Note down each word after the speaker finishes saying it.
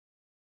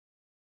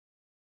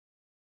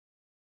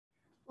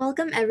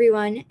Welcome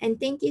everyone, and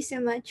thank you so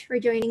much for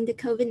joining the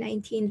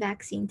COVID-19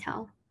 Vaccine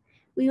Tell.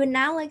 We would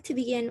now like to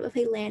begin with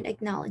a land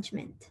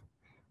acknowledgement.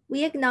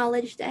 We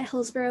acknowledge that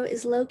Hillsboro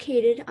is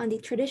located on the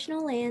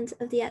traditional lands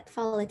of the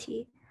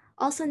Atfalati,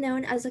 also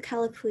known as the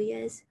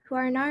Kalapuyas, who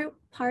are now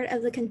part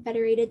of the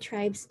Confederated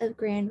Tribes of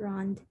Grand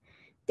Ronde.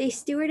 They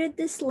stewarded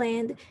this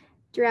land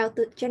throughout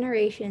the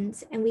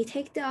generations, and we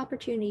take the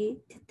opportunity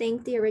to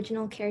thank the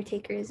original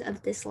caretakers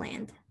of this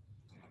land.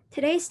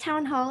 Today's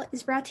town hall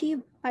is brought to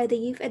you by the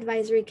Youth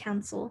Advisory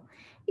Council,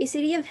 a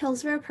City of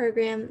Hillsboro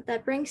program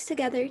that brings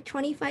together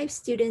 25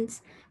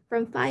 students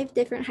from 5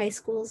 different high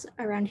schools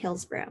around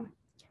Hillsboro.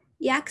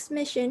 YAC's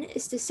mission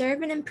is to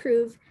serve and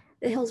improve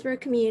the Hillsboro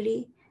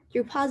community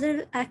through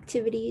positive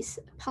activities,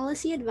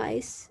 policy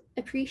advice,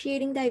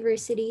 appreciating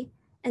diversity,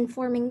 and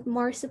forming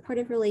more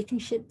supportive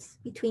relationships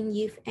between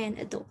youth and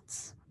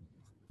adults.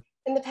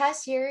 In the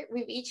past year,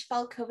 we've each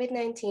felt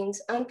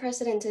COVID-19's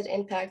unprecedented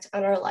impact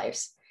on our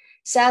lives.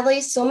 Sadly,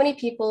 so many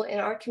people in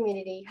our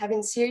community have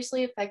been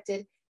seriously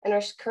affected and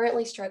are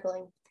currently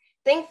struggling.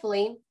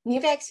 Thankfully, new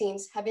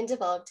vaccines have been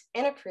developed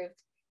and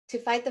approved to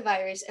fight the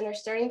virus and are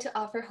starting to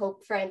offer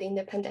hope for ending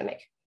the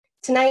pandemic.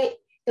 Tonight,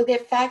 you'll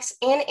get facts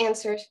and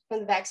answers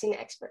from the vaccine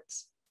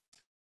experts.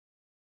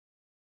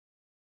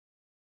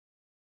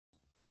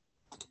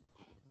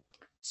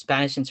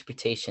 Spanish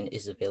interpretation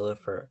is available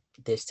for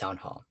this town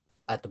hall.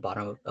 At the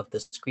bottom of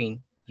the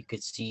screen, you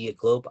could see a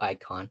globe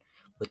icon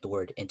with the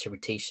word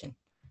interpretation.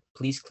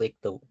 Please click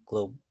the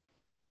globe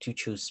to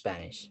choose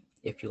Spanish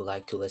if you would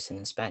like to listen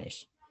in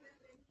Spanish.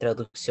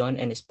 Traducción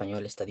en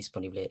español está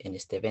disponible en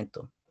este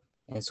evento.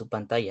 En su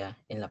pantalla,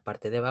 en la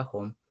parte de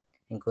abajo,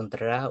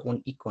 encontrará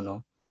un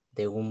icono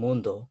de un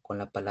mundo con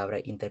la palabra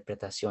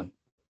interpretación.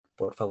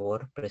 Por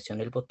favor,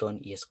 presione el botón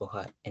y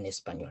escoja en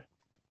español.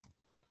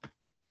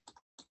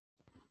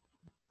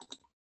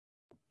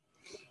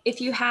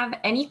 If you have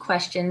any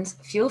questions,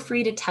 feel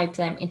free to type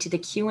them into the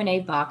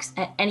Q&A box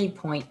at any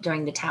point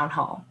during the town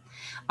hall.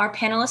 Our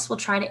panelists will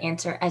try to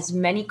answer as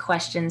many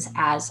questions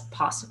as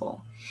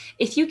possible.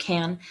 If you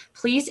can,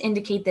 please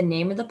indicate the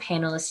name of the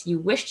panelist you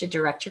wish to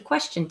direct your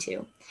question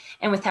to.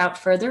 And without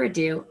further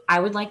ado,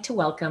 I would like to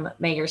welcome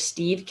Mayor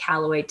Steve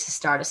Calloway to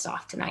start us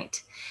off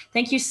tonight.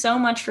 Thank you so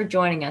much for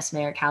joining us,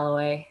 Mayor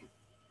Calloway.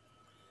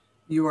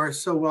 You are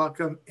so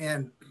welcome,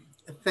 and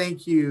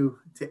thank you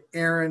to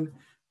Aaron.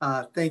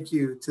 Thank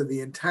you to the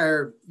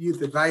entire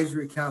Youth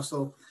Advisory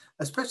Council.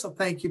 A special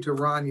thank you to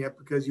Rania,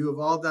 because you have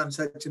all done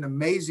such an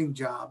amazing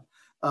job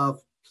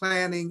of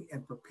planning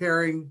and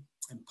preparing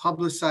and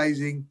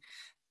publicizing.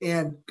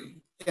 And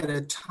at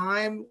a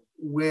time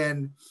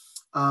when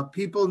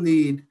people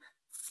need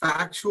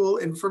factual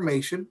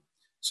information,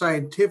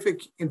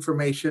 scientific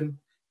information,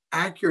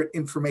 accurate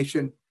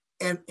information,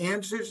 and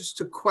answers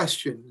to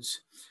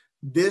questions,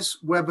 this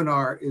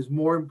webinar is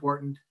more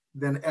important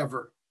than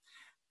ever.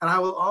 And I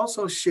will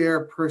also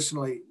share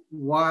personally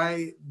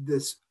why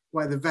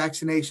the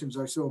vaccinations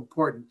are so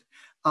important.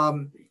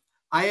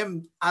 I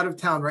am out of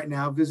town right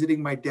now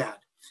visiting my dad.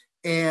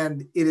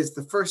 And it is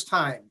the first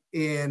time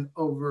in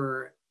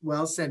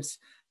since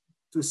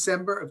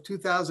December of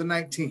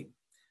 2019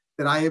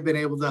 that I have been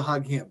able to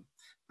hug him,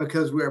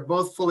 because we are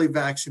both fully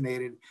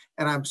vaccinated.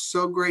 And I'm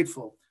so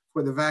grateful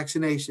for the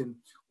vaccination,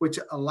 which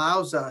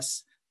allows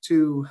us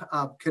to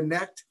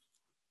connect,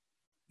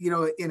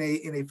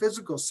 in a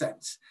physical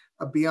sense,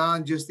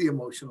 beyond just the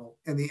emotional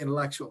and the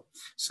intellectual.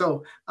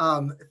 So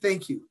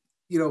thank you,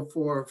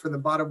 from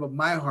the bottom of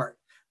my heart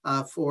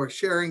for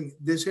sharing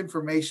this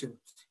information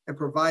and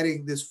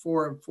providing this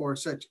forum for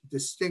such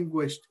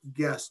distinguished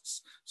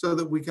guests, so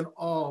that we can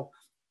all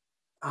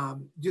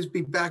just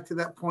be back to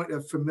that point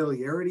of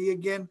familiarity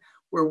again,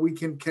 where we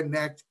can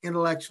connect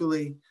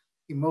intellectually,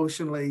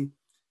 emotionally,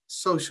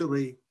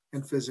 socially,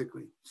 and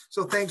physically.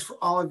 So thanks for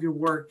all of your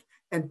work.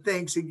 And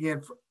thanks again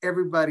for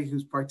everybody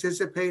who's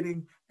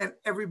participating and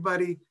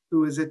everybody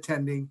who is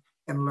attending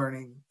and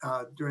learning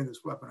during this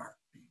webinar.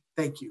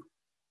 Thank you.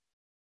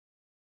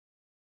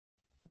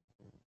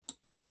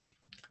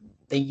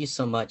 Thank you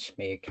so much,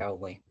 Mayor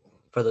Calloway,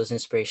 for those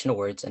inspirational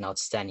words and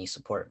outstanding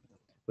support.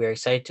 We are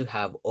excited to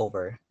have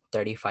over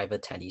 35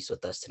 attendees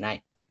with us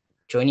tonight.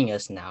 Joining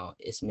us now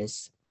is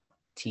Ms.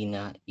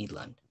 Tina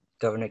Eland,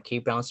 Governor K.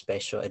 Brown's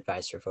Special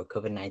Advisor for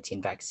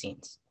COVID-19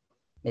 vaccines.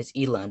 Ms.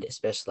 Eland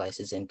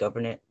specializes in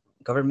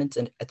government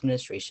and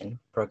administration,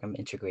 program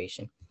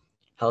integration,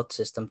 health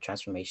system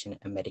transformation,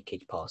 and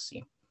Medicaid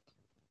policy,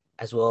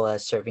 as well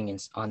as serving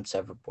on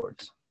several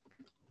boards.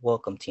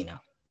 Welcome,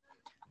 Tina.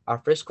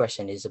 Our first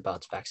question is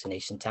about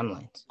vaccination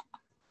timelines.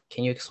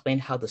 Can you explain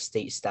how the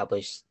state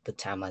established the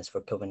timelines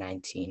for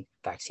COVID-19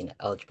 vaccine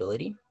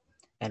eligibility,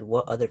 and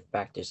what other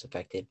factors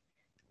affected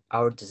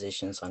our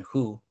decisions on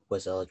who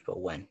was eligible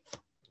when?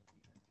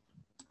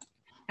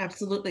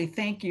 Absolutely.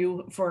 Thank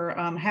you for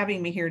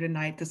having me here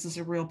tonight. This is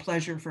a real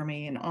pleasure for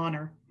me and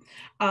honor.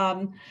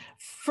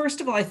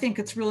 First of all, I think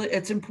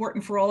it's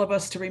important for all of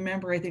us to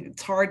remember. I think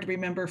it's hard to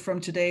remember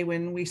from today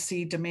when we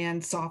see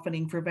demand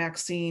softening for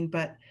vaccine,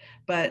 but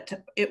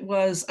but it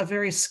was a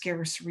very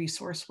scarce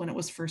resource when it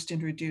was first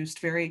introduced.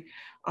 Very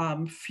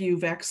few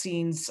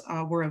vaccines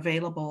were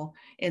available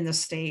in the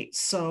state,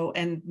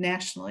 and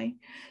nationally.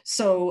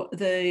 So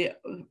the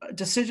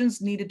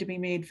decisions needed to be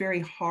made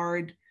very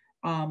hard,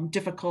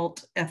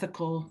 difficult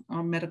ethical,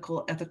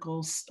 medical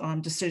ethical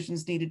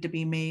decisions needed to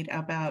be made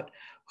about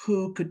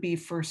who could be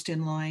first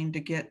in line to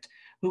get,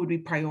 who would be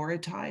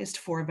prioritized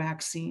for a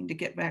vaccine, to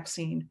get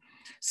vaccine.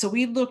 So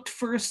we looked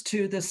first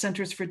to the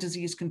Centers for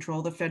Disease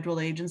Control, the federal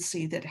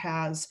agency that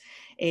has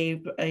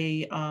an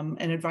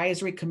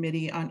advisory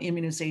committee on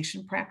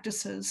immunization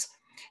practices.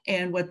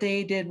 And what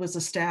they did was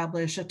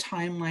establish a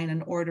timeline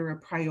and order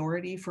of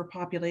priority for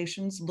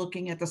populations,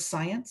 looking at the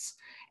science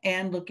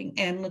and looking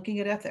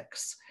at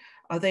ethics.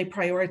 They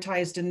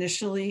prioritized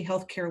initially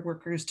healthcare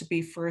workers to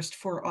be first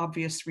for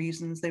obvious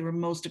reasons. They were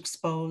most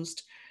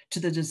exposed to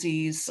the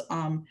disease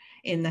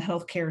in the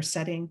healthcare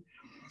setting.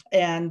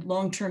 And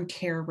long-term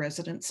care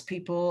residents,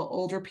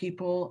 older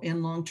people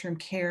in long-term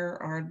care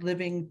are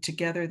living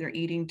together, they're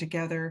eating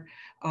together,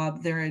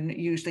 they're in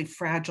usually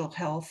fragile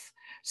health.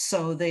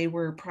 So they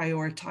were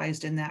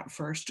prioritized in that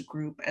first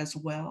group as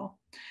well.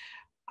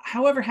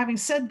 However, having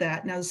said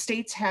that, now the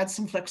states had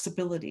some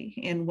flexibility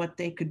in what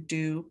they could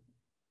do.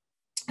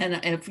 And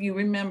if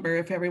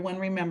everyone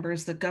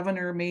remembers, the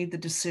governor made the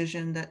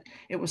decision that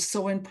it was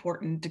so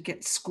important to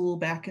get school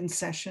back in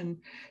session,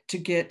 to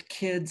get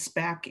kids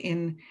back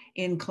in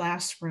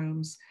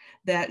classrooms,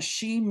 that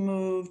she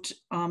moved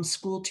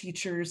school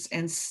teachers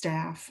and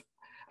staff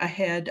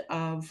ahead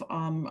of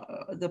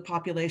the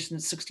population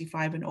that's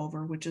 65 and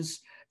over, which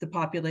is the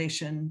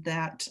population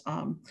that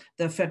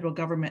the federal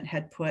government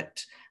had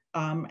put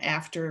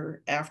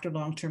after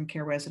long-term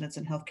care residents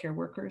and healthcare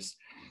workers.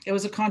 It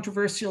was a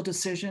controversial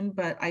decision,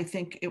 but I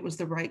think it was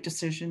the right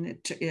decision.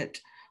 It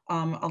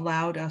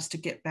allowed us to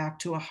get back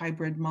to a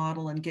hybrid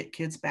model and get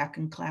kids back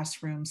in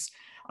classrooms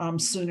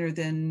sooner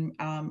than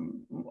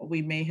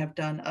we may have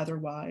done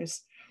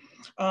otherwise.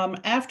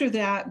 After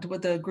that,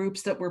 with the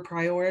groups that were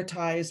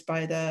prioritized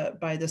by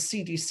the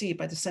CDC,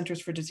 by the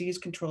Centers for Disease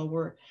Control,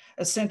 were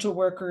essential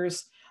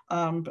workers,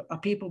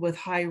 people with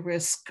high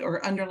risk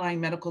or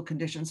underlying medical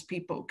conditions,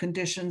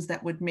 conditions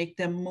that would make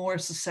them more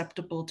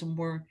susceptible to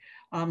more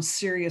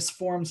serious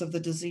forms of the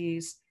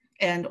disease,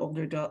 and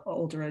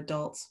older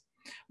adults.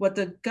 What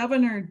the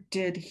governor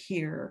did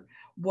here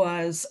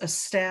was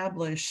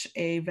establish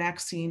a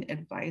vaccine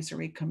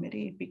advisory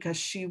committee because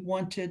she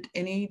wanted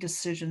any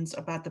decisions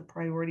about the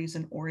priorities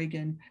in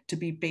Oregon to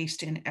be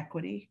based in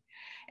equity.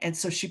 And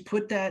so she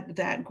put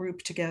that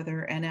group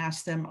together and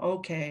asked them,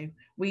 okay,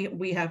 we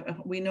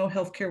know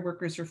healthcare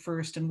workers are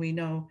first, and we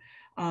know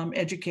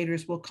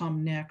educators will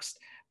come next,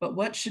 but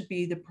what should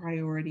be the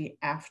priority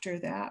after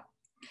that?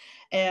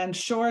 And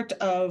short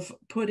of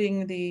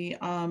putting the,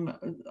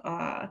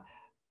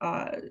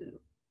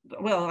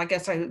 well, I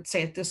guess I would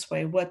say it this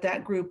way, what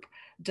that group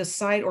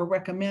decided or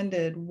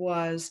recommended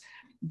was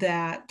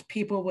that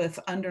people with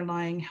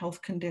underlying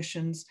health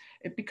conditions,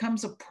 it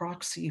becomes a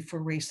proxy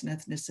for race and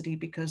ethnicity,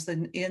 because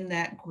then in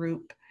that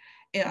group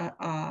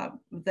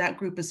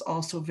is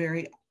also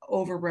very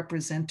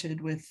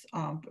overrepresented with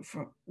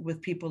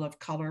people of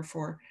color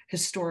for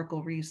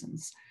historical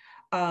reasons.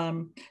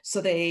 So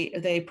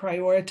they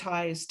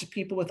prioritized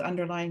people with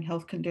underlying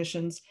health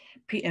conditions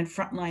and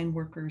frontline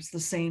workers. The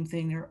same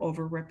thing, they're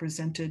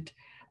overrepresented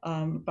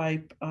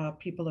by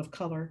people of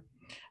color.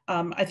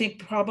 I think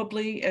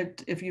probably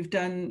if you've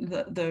done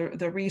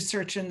the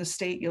research in the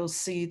state, you'll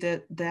see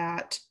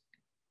that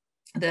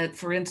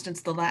for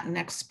instance, the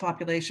Latinx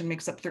population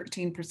makes up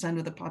 13%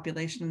 of the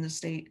population in the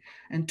state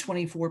and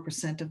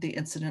 24% of the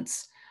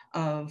incidence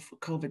of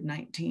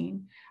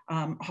COVID-19,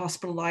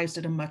 hospitalized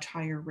at a much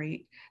higher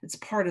rate. It's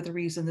part of the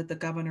reason that the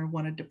governor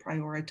wanted to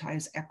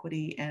prioritize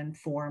equity and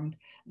formed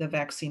the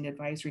Vaccine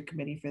Advisory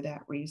Committee for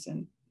that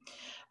reason.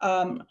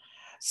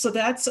 So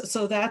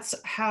that's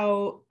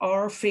how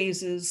our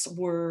phases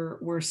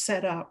were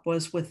set up,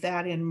 was with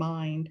that in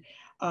mind,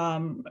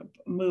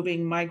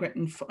 moving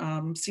migrant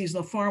and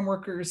seasonal farm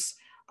workers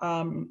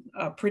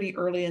pretty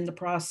early in the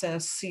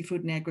process,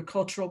 seafood and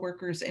agricultural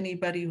workers,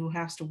 anybody who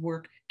has to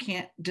work,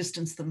 can't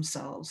distance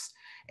themselves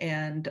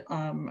and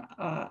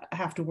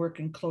have to work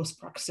in close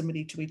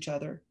proximity to each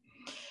other.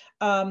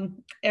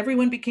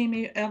 Everyone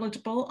became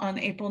eligible on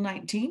April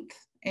 19th.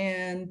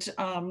 And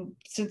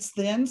since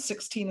then,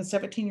 16 and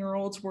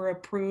 17-year-olds were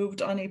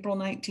approved on April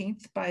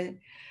 19th by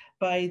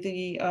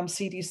the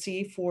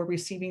CDC for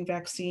receiving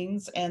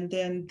vaccines. And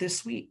then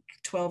this week,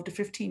 12 to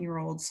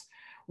 15-year-olds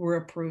were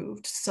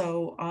approved.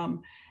 So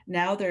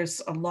now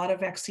there's a lot of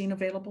vaccine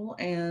available,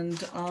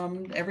 and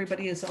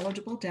everybody is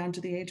eligible down to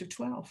the age of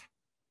 12.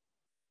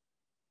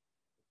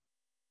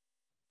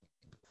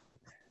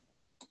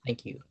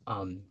 Thank you.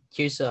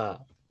 Here's a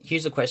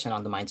question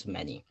on the minds of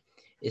many.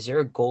 Is there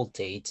a goal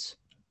date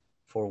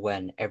for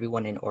when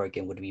everyone in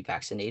Oregon would be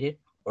vaccinated,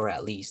 or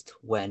at least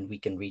when we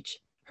can reach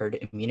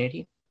herd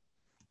immunity?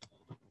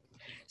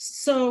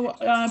 So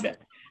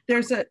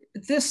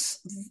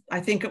I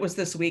think it was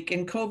this week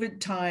in COVID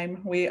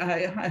time,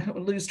 I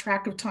lose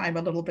track of time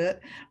a little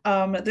bit.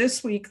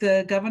 This week,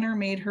 the governor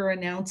made her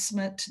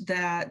announcement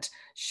that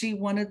she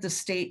wanted the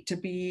state to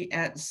be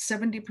at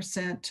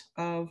 70%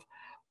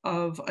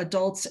 of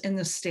adults in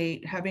the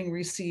state having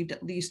received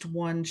at least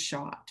one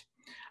shot.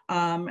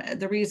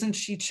 The reason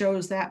she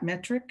chose that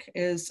metric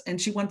is, and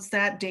she wants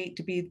that date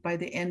to be by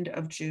the end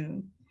of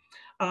June.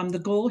 The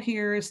goal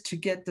here is to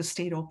get the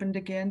state opened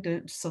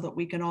again so that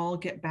we can all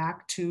get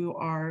back to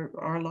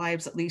our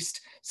lives, at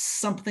least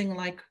something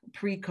like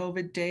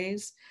pre-COVID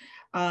days.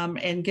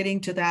 And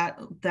getting to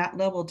that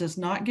level does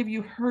not give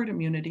you herd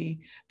immunity,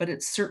 but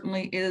it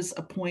certainly is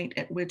a point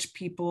at which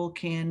people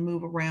can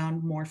move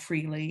around more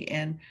freely,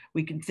 and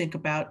we can think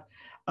about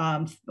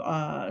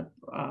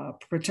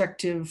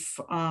protective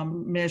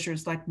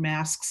measures like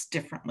masks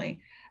differently.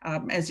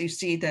 As you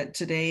see that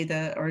today,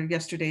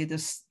 yesterday,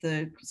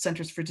 the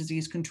Centers for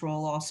Disease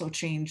Control also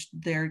changed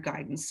their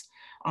guidance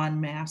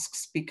on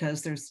masks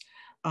because there's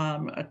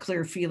a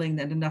clear feeling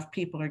that enough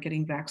people are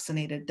getting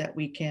vaccinated that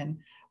we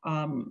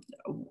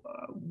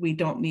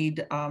don't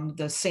need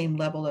the same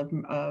level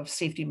of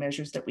safety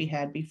measures that we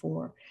had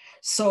before.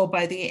 So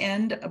by the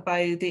end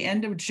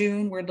of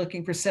June, we're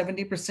looking for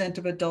 70%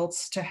 of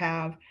adults to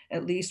have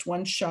at least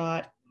one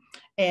shot.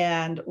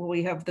 And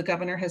the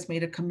governor has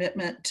made a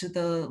commitment to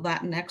the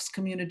Latinx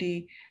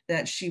community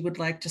that she would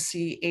like to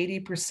see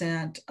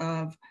 80%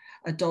 of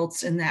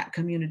adults in that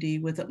community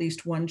with at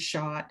least one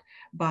shot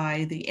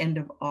by the end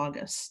of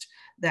August.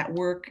 That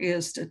work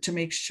is to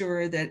make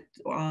sure that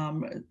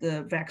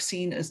the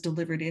vaccine is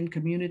delivered in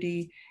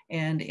community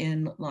and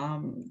in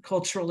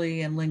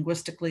culturally and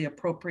linguistically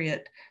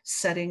appropriate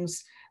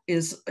settings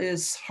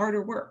is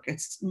harder work.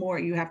 It's more,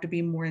 you have to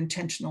be more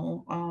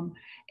intentional.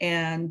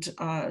 And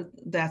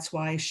that's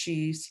why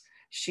she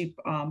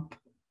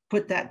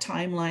put that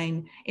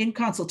timeline in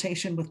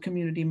consultation with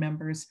community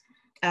members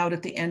out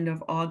at the end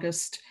of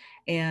August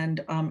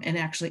and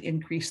actually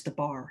increase the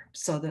bar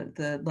so that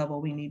the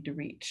level we need to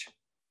reach.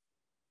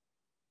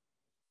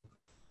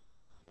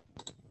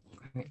 All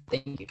right,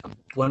 thank you.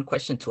 One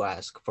question to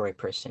ask for a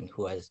person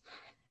who has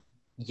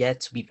yet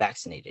to be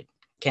vaccinated.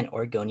 Can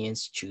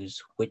Oregonians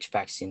choose which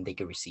vaccine they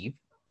could receive?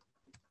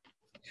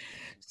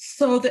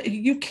 So that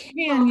you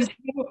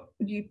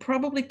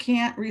probably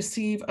can't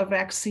receive a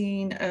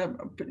vaccine.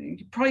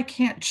 You probably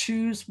can't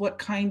choose what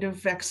kind of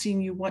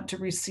vaccine you want to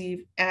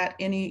receive at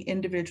any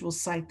individual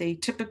site. They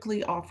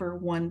typically offer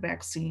one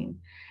vaccine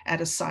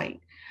at a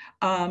site.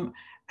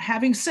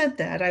 Having said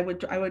that, I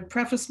would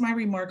preface my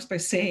remarks by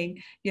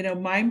saying,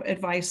 my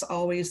advice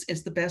always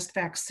is the best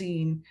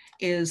vaccine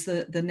is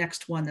the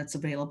next one that's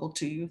available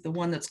to you, the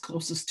one that's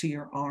closest to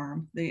your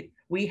arm.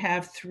 We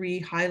have 3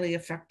 highly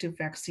effective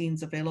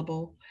vaccines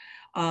available.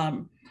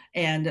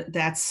 And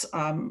that's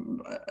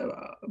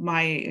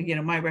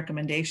my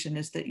recommendation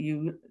is that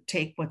you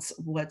take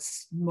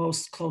what's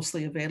most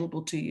closely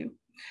available to you.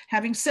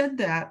 Having said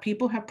that,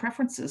 people have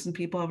preferences and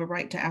people have a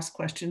right to ask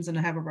questions and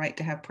have a right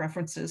to have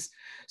preferences.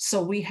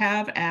 So we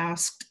have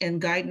asked, and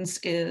guidance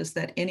is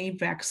that any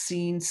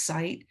vaccine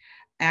site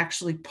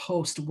actually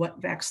post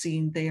what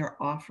vaccine they are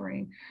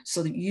offering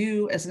so that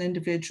you as an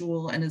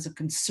individual and as a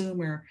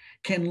consumer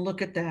can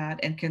look at that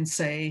and can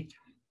say,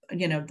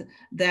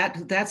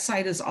 that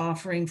site is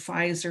offering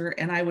Pfizer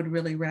and I would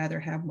really rather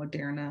have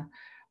Moderna.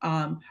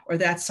 Or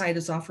that site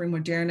is offering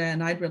Moderna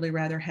and I'd really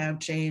rather have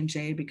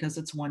J&J because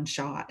it's one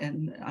shot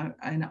and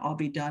I'll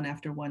be done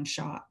after one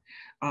shot.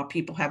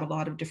 People have a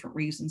lot of different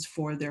reasons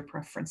for their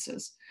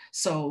preferences.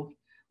 So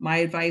my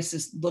advice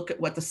is look at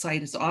what the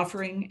site is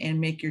offering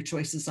and make your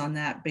choices on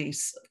that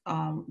basis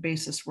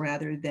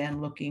rather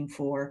than looking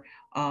for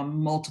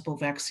multiple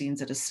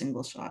vaccines at a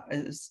single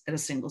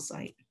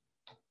site.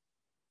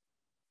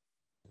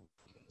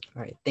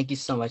 All right, thank you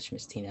so much,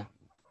 Ms. Tina.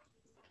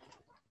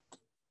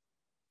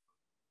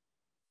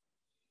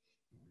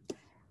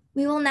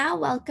 We will now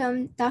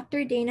welcome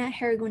Dr. Dana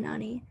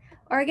Haragunani,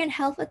 Oregon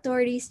Health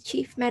Authority's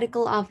Chief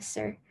Medical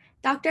Officer.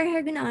 Dr.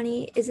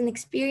 Haragunani is an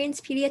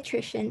experienced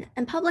pediatrician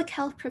and public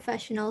health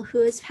professional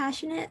who is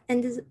passionate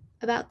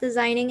about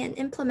designing and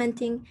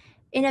implementing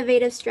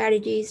innovative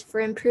strategies for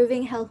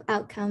improving health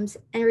outcomes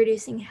and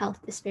reducing health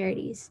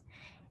disparities.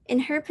 In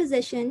her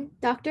position,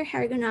 Dr.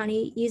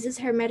 Haragunani uses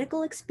her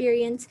medical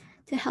experience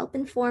to help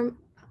inform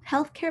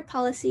healthcare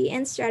policy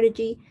and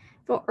strategy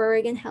for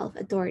Oregon Health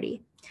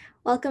Authority.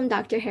 Welcome,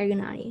 Dr.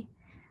 Haragunani.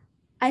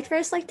 I'd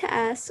first like to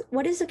ask,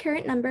 what is the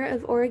current number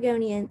of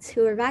Oregonians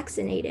who are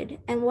vaccinated,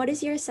 and what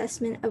is your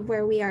assessment of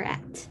where we are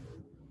at?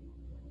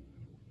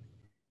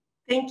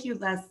 Thank you,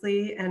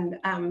 Leslie, and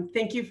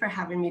thank you for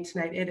having me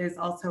tonight. It is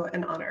also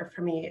an honor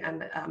for me,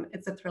 and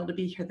it's a thrill to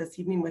be here this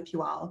evening with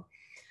you all.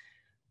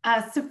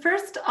 So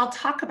first, I'll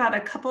talk about a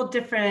couple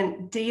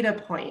different data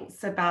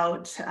points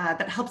about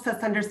that helps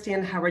us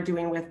understand how we're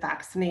doing with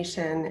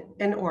vaccination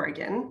in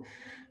Oregon.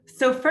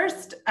 So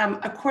first,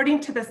 according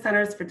to the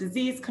Centers for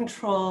Disease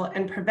Control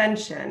and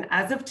Prevention,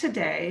 as of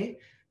today,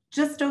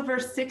 just over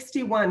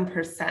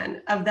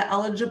 61% of the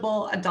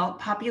eligible adult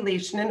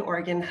population in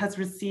Oregon has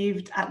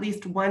received at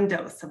least one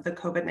dose of the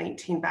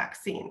COVID-19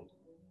 vaccine.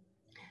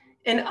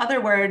 In other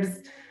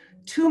words,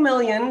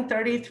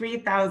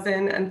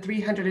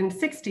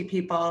 2,033,360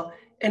 people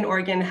in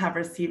Oregon have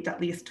received at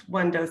least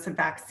one dose of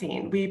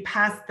vaccine. We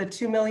passed the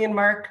 2 million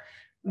mark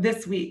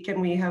this week,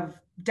 and we have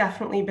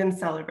definitely been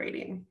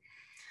celebrating.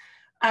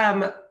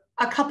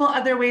 A couple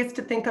other ways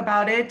to think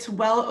about it: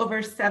 well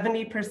over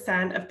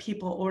 70% of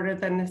people older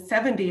than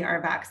 70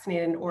 are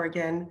vaccinated in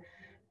Oregon,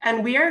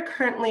 and we are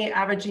currently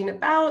averaging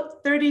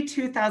about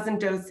 32,000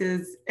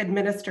 doses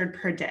administered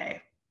per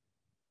day.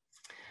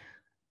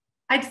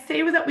 I'd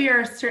say that we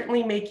are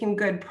certainly making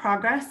good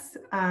progress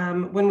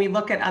when we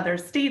look at other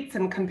states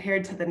and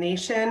compared to the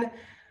nation.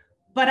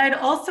 But I'd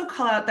also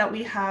call out that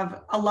we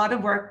have a lot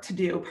of work to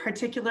do,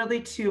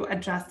 particularly to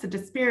address the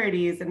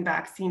disparities in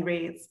vaccine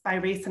rates by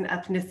race and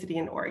ethnicity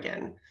in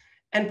Oregon,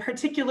 and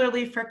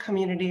particularly for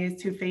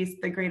communities who face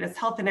the greatest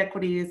health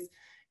inequities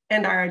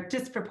and are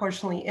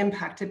disproportionately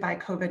impacted by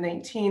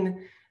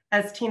COVID-19,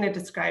 as Tina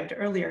described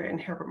earlier in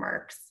her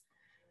remarks.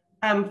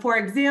 For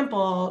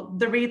example,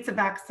 the rates of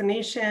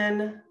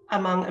vaccination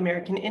among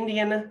American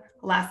Indian,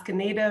 Alaska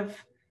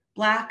Native,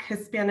 Black,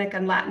 Hispanic,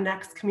 and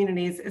Latinx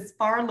communities is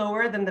far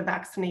lower than the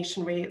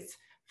vaccination rates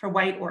for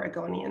white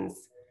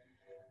Oregonians.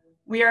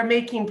 We are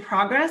making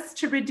progress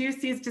to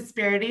reduce these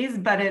disparities,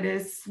 but it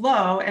is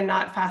slow and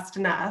not fast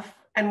enough,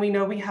 and we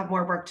know we have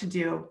more work to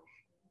do.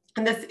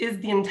 And this is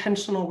the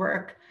intentional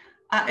work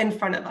in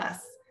front of us.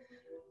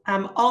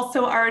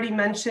 Also already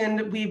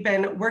mentioned, we've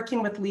been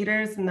working with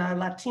leaders in the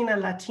Latino,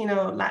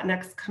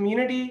 Latinx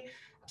community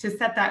to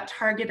set that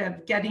target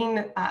of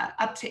getting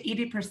up to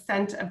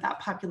 80% of that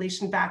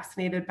population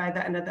vaccinated by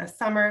the end of the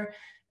summer.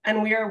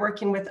 And we are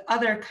working with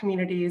other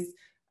communities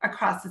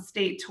across the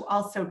state to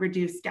also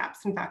reduce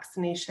gaps in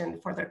vaccination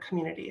for their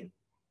community.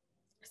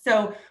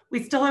 So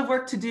we still have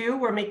work to do.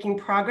 We're making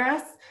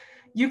progress.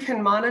 You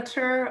can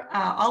monitor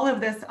all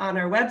of this on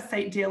our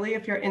website daily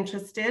if you're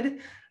interested.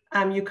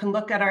 You can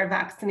look at our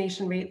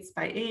vaccination rates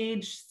by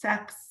age,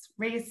 sex,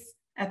 race,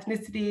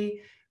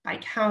 ethnicity, by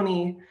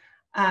county.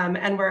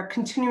 And we're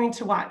continuing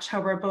to watch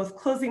how we're both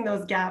closing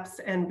those gaps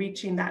and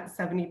reaching that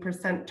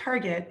 70%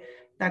 target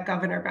that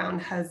Governor Brown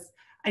has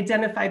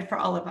identified for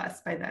all of us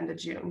by the end of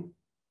June.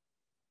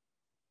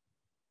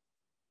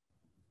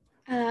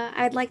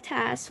 I'd like to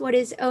ask, what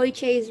is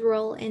OHA's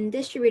role in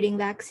distributing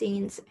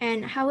vaccines,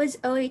 and how is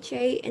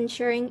OHA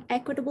ensuring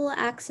equitable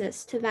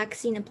access to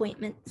vaccine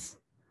appointments?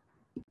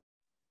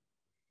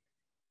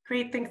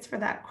 Great, thanks for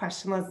that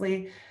question,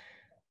 Leslie.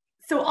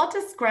 So I'll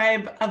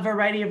describe a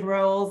variety of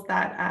roles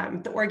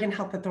that the Oregon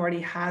Health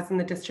Authority has in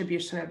the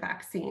distribution of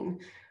vaccine.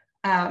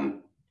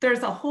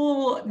 There's a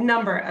whole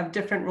number of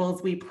different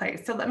roles we play.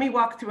 So let me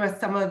walk through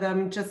some of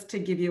them just to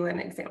give you an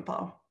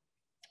example.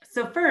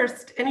 So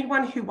first,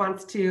 anyone who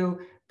wants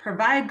to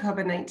provide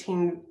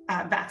COVID-19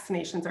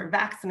 vaccinations or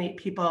vaccinate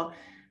people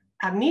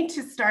need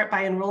to start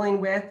by enrolling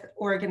with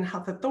Oregon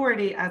Health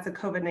Authority as a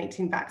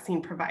COVID-19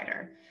 vaccine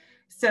provider.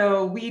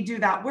 So we do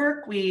that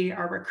work. We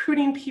are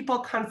recruiting people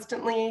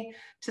constantly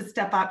to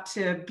step up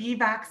to be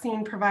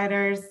vaccine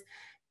providers.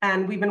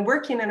 And we've been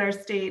working in our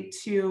state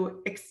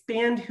to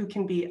expand who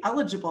can be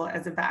eligible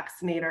as a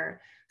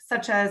vaccinator,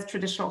 such as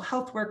traditional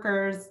health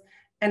workers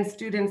and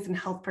students in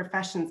health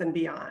professions and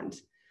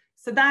beyond.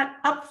 So that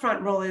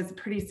upfront role is a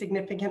pretty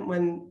significant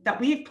one that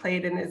we've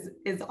played and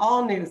is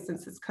all new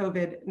since this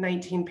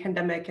COVID-19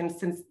 pandemic and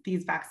since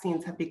these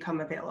vaccines have become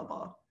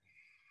available.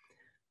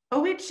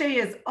 OHA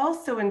is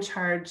also in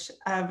charge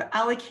of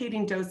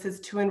allocating doses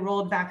to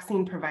enrolled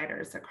vaccine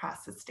providers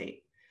across the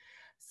state.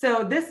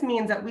 So this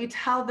means that we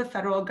tell the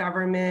federal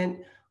government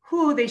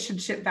who they should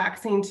ship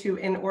vaccine to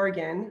in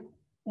Oregon,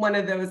 one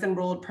of those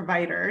enrolled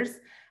providers,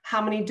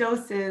 how many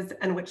doses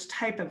and which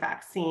type of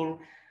vaccine.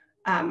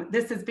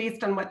 This is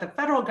based on what the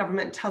federal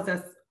government tells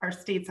us our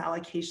state's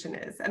allocation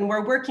is. And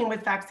we're working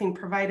with vaccine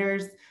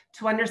providers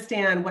to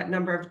understand what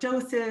number of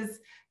doses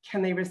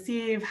can they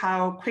receive,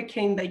 how quick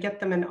can they get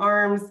them in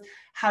arms,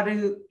 how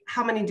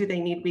many do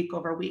they need week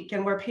over week.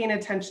 And we're paying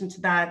attention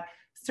to that,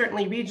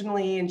 certainly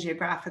regionally and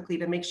geographically,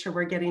 to make sure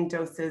we're getting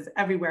doses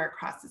everywhere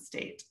across the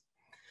state.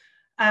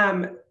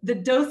 The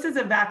doses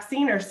of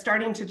vaccine are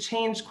starting to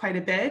change quite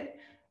a bit.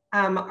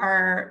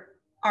 Our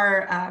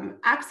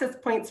access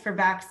points for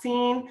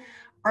vaccine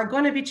are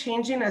going to be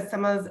changing as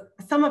some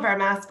of our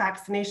mass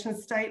vaccination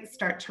sites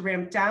start to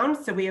ramp down.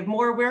 So we have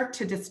more work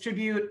to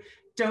distribute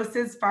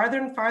doses farther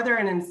and farther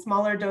and in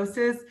smaller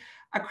doses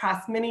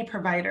across many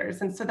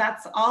providers. And so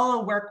that's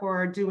all work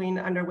we're doing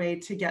underway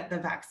to get the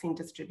vaccine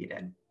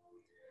distributed.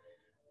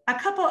 A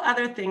couple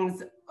other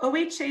things,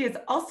 OHA is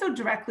also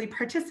directly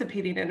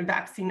participating in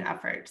vaccine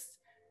efforts.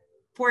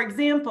 For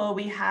example,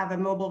 we have a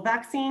mobile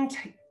vaccine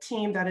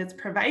team that is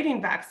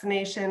providing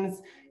vaccinations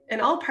in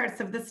all parts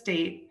of the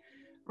state.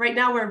 Right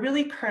now, we're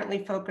really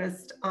currently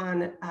focused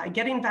on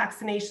getting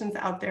vaccinations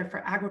out there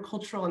for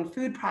agricultural and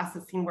food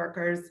processing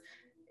workers,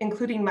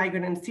 including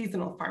migrant and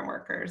seasonal farm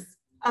workers,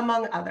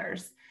 among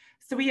others.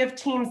 So we have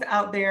teams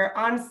out there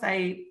on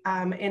site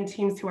and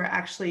teams who are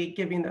actually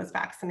giving those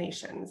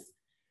vaccinations.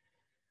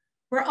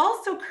 We're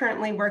also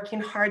currently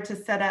working hard to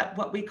set up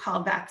what we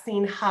call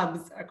vaccine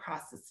hubs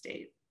across the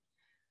state.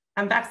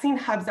 Vaccine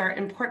hubs are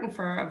important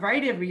for a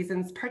variety of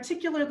reasons,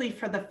 particularly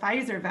for the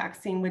Pfizer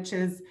vaccine, which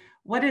is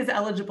what is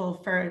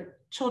eligible for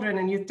children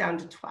and youth down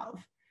to 12.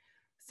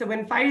 So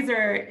when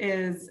Pfizer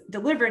is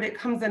delivered, it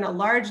comes in a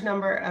large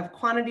number of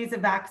quantities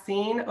of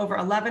vaccine, over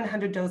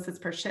 1,100 doses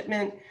per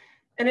shipment.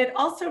 And it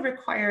also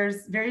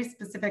requires very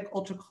specific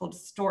ultra cold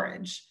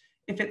storage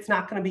if it's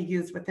not going to be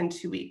used within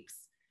 2 weeks.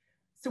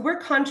 So we're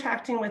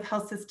contracting with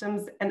health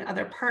systems and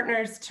other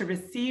partners to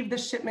receive the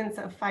shipments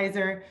of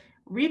Pfizer,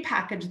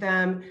 repackage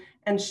them,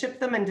 and ship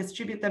them and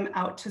distribute them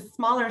out to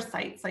smaller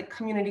sites like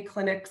community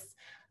clinics,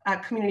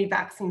 community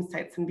vaccine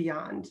sites, and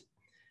beyond.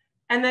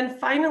 And then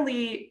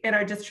finally, in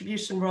our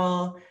distribution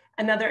role,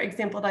 another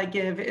example that I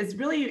give is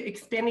really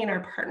expanding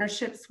our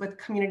partnerships with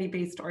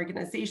community-based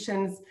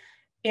organizations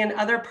and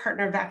other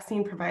partner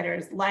vaccine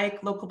providers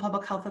like local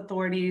public health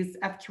authorities,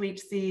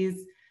 FQHCs,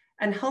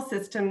 and health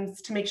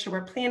systems to make sure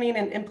we're planning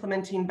and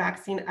implementing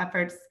vaccine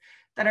efforts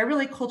that are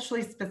really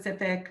culturally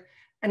specific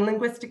and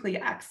linguistically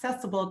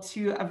accessible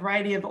to a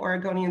variety of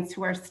Oregonians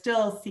who are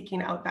still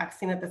seeking out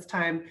vaccine at this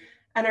time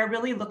and are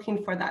really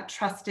looking for that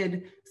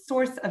trusted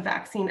source of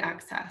vaccine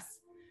access.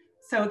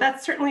 So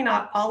that's certainly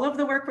not all of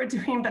the work we're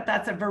doing, but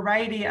that's a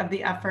variety of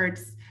the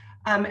efforts.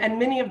 And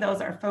many of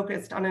those are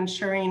focused on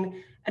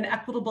ensuring an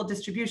equitable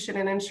distribution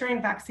and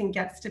ensuring vaccine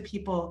gets to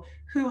people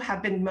who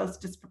have been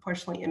most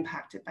disproportionately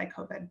impacted by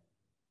COVID.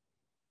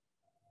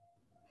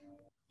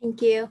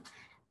 Thank you.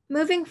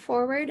 Moving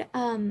forward,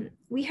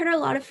 we heard a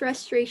lot of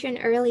frustration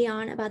early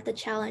on about the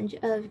challenge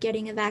of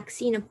getting a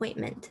vaccine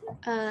appointment.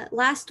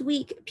 Last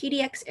week,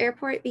 PDX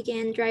Airport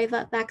began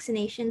drive-up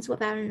vaccinations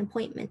without an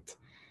appointment.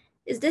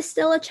 Is this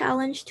still a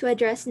challenge to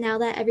address now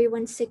that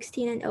everyone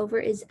 16 and over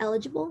is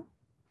eligible?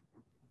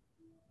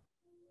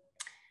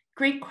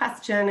 Great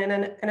question, and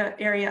an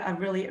area of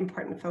really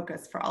important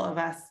focus for all of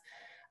us.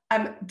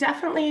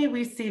 Definitely,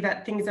 we see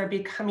that things are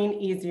becoming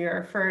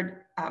easier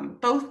for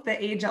both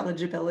the age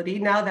eligibility,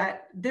 now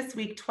that this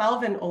week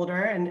 12 and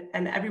older,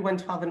 and everyone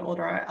 12 and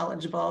older are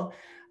eligible,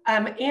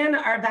 and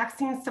our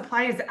vaccine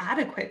supply is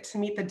adequate to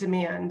meet the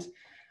demand.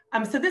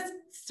 So this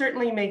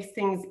certainly makes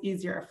things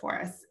easier for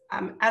us.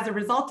 As a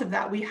result of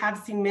that, we have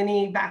seen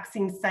many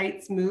vaccine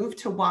sites move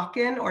to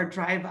walk-in or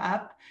drive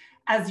up,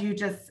 as you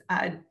just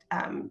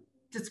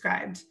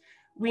described.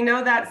 We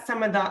know that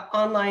some of the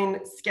online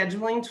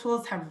scheduling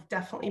tools have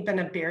definitely been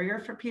a barrier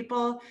for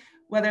people,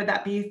 whether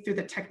that be through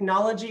the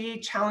technology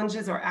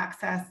challenges or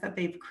access that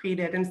they've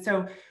created. And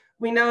so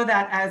we know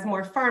that as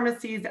more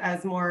pharmacies,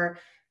 as more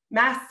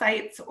mass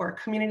sites or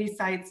community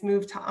sites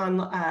move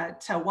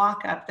to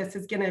walk up, this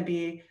is going to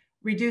be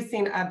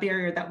reducing a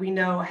barrier that we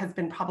know has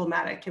been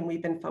problematic and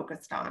we've been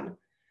focused on.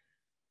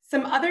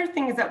 Some other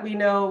things that we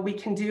know we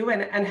can do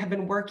and have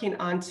been working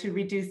on to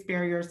reduce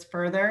barriers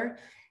further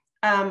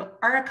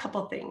are a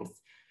couple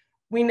things.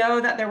 We know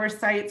that there were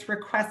sites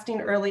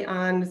requesting early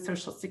on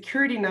social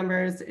security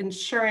numbers,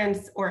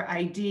 insurance, or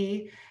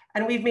ID,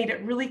 and we've made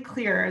it really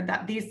clear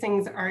that these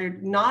things are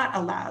not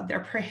allowed. They're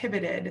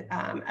prohibited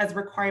as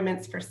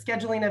requirements for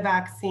scheduling a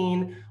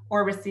vaccine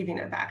or receiving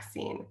a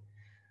vaccine.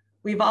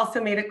 We've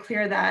also made it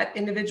clear that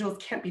individuals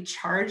can't be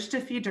charged a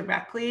fee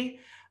directly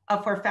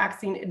for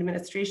vaccine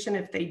administration.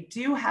 If they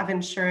do have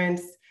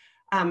insurance,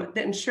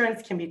 the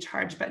insurance can be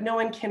charged, but no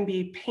one can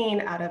be paying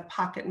out of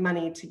pocket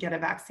money to get a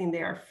vaccine.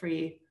 They are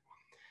free.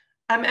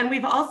 And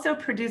we've also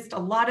produced a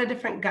lot of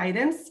different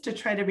guidance to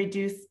try to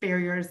reduce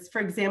barriers.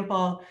 For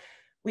example,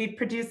 we've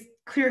produced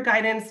clear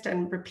guidance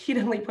and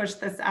repeatedly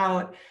pushed this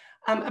out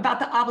about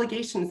the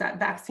obligations that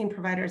vaccine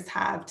providers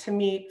have to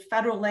meet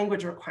federal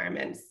language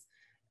requirements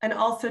and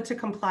also to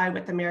comply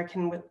with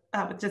American with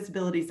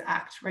Disabilities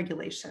Act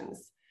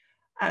regulations.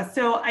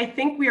 So I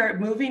think we are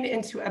moving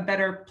into a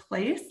better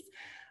place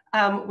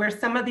where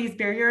some of these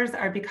barriers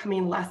are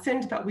becoming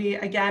lessened, but we,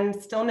 again,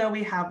 still know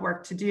we have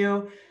work to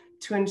do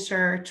to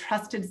ensure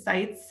trusted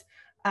sites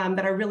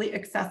that are really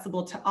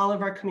accessible to all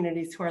of our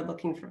communities who are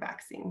looking for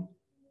vaccine.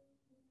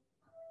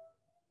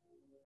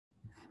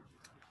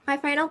 My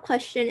final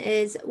question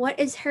is, what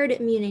is herd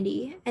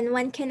immunity and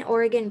when can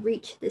Oregon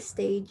reach this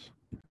stage?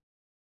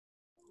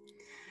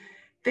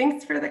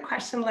 Thanks for the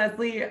question,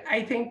 Leslie.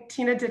 I think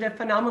Tina did a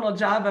phenomenal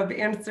job of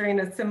answering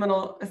a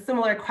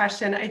similar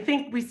question. I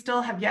think we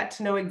still have yet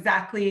to know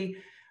exactly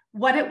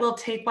what it will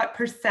take, what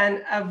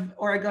percent of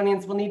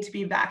Oregonians will need to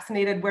be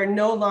vaccinated where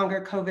no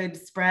longer COVID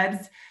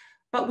spreads.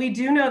 But we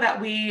do know that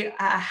we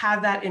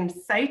have that in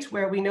sight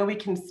where we know we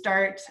can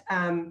start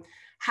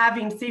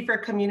having safer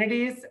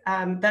communities.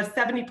 The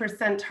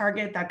 70%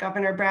 target that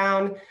Governor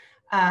Brown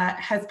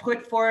has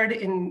put forward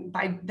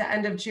by the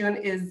end of June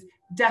is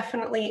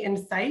definitely in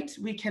sight.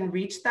 We can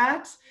reach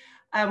that.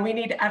 We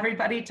need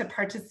everybody to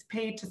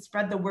participate to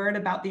spread the word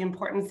about the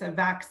importance of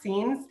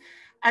vaccines.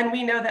 And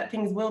we know that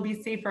things will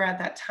be safer at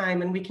that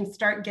time and we can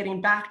start getting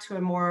back to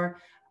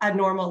a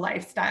normal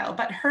lifestyle.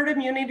 But herd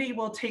immunity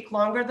will take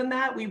longer than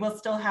that. We will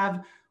still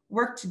have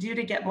work to do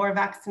to get more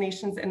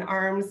vaccinations in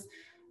arms,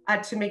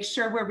 to make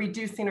sure we're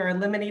reducing or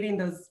eliminating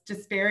those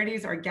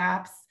disparities or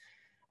gaps.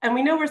 And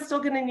we know we're still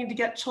going to need to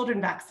get children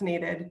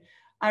vaccinated.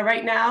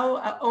 Right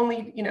now,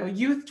 only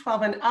youth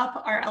 12 and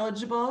up are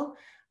eligible.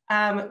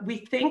 We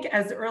think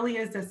as early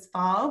as this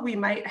fall, we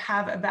might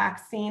have a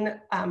vaccine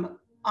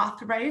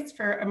authorized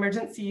for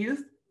emergency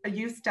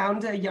use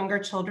down to younger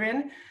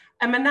children.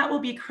 And then that will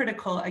be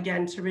critical,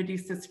 again, to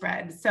reduce the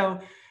spread. So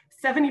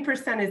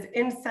 70% is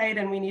in sight,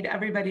 and we need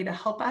everybody to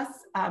help us.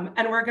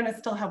 And we're going to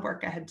still have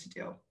work ahead to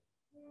do.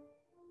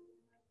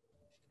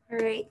 All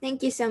right,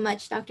 thank you so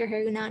much, Dr.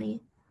 Hergunani.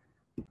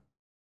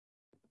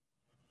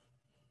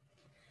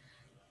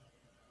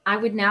 I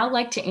would now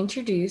like to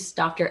introduce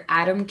Dr.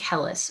 Adam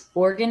Kellis,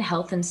 Oregon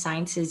Health and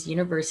Sciences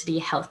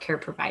University healthcare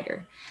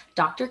provider.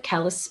 Dr.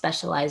 Kellis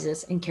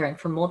specializes in caring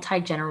for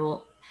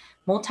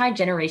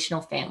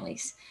multi-generational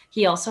families.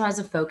 He also has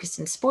a focus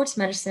in sports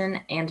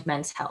medicine and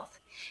men's health.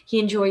 He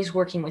enjoys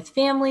working with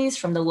families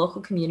from the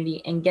local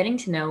community and getting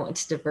to know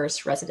its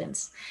diverse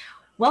residents.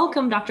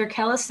 Welcome, Dr.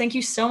 Kellis. Thank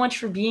you so much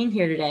for being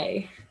here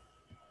today.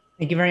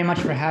 Thank you very much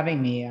for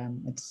having me.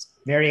 It's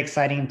very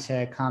exciting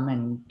to come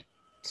and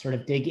sort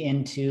of dig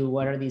into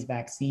what are these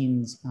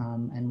vaccines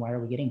and why are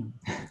we getting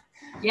them?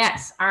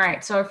 Yes. All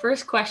right. So our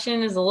first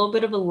question is a little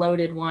bit of a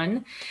loaded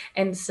one.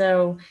 And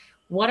so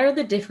what are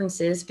the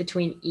differences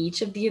between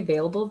each of the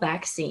available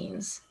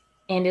vaccines?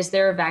 And is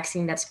there a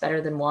vaccine that's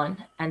better than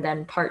one? And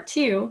then part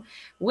two,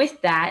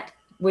 with that,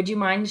 would you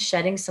mind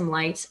shedding some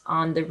light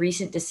on the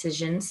recent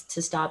decisions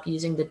to stop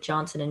using the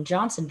Johnson &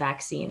 Johnson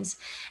vaccines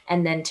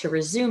and then to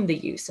resume the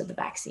use of the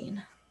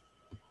vaccine?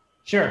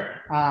 Sure.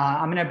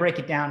 I'm going to break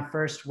it down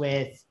first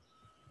with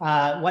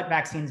what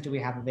vaccines do we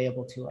have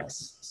available to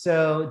us.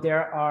 So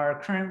there are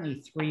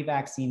currently 3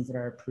 vaccines that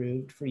are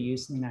approved for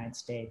use in the United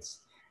States.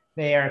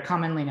 They are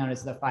commonly known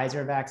as the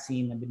Pfizer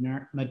vaccine, the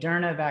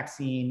Moderna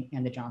vaccine,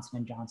 and the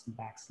Johnson & Johnson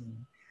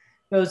vaccine.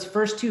 Those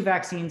first 2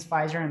 vaccines,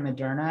 Pfizer and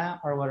Moderna,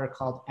 are what are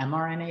called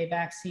mRNA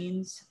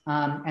vaccines.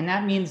 And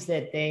that means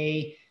that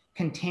they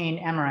contain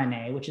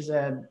mRNA, which is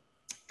a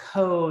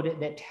code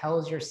that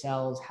tells your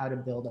cells how to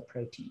build a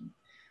protein.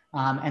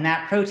 And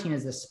that protein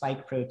is the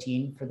spike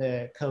protein for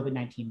the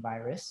COVID-19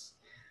 virus.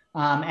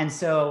 And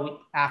so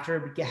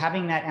after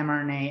having that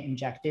mRNA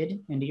injected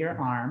into your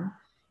arm,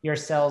 your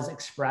cells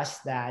express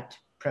that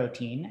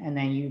protein, and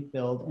then you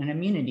build an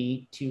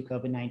immunity to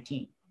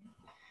COVID-19.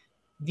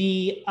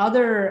 The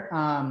other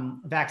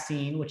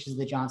vaccine, which is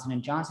the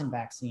Johnson & Johnson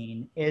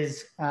vaccine,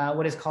 is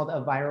what is called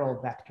a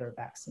viral vector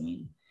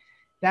vaccine.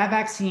 That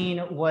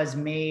vaccine was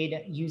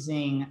made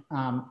using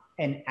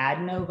an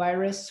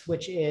adenovirus,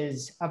 which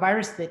is a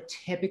virus that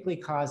typically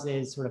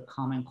causes sort of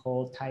common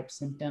cold type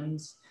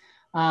symptoms.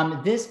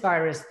 This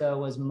virus, though,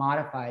 was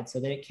modified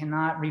so that it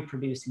cannot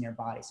reproduce in your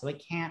body. So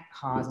it can't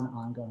cause an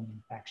ongoing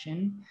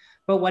infection.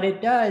 But what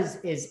it does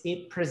is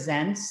it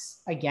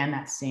presents, again,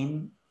 that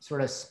same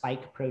sort of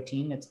spike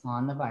protein that's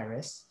on the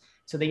virus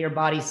so that your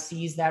body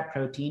sees that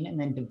protein and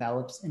then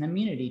develops an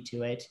immunity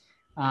to it.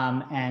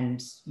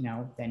 And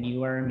then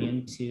you are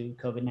immune to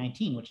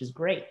COVID-19, which is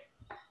great.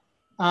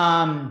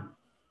 The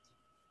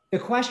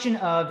question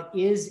of,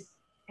 is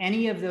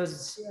any of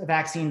those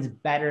vaccines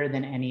better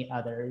than any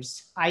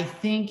others? I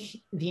think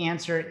the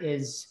answer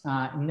is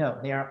no.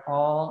 They are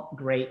all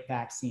great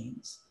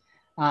vaccines.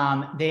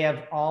 They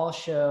have all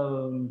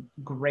shown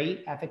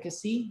great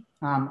efficacy,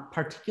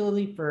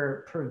 particularly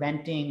for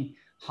preventing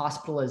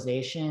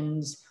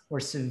hospitalizations or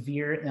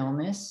severe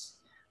illness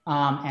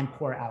and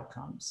poor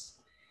outcomes.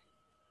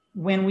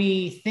 When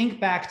we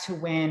think back to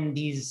when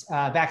these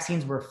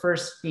vaccines were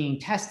first being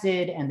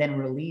tested and then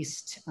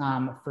released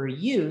for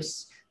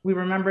use, we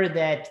remember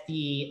that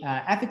the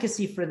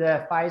efficacy for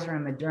the Pfizer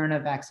and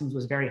Moderna vaccines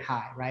was very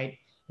high, right? It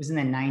was in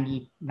the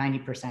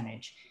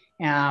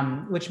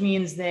 90%, which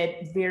means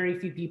that very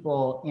few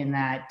people in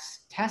that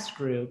test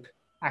group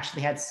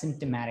actually had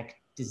symptomatic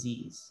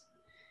disease.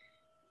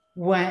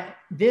 When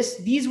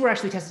these were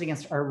actually tested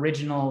against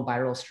original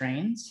viral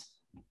strains.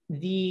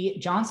 The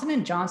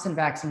Johnson & Johnson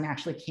vaccine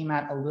actually came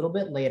out a little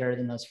bit later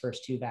than those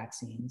first 2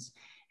 vaccines.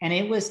 And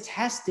it was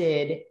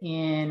tested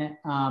in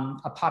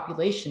a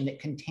population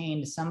that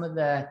contained some of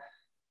the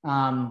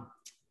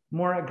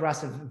more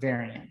aggressive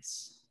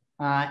variants.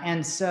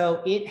 And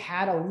so it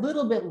had a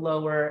little bit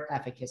lower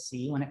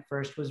efficacy when it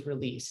first was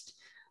released,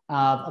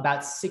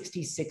 about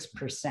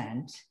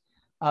 66%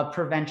 of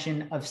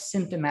prevention of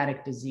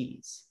symptomatic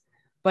disease.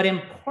 But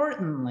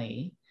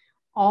importantly,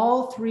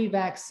 all 3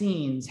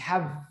 vaccines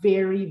have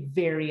very,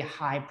 very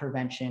high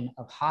prevention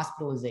of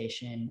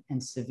hospitalization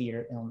and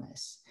severe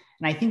illness.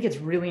 And I think it's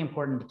really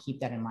important to keep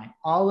that in mind.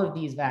 All of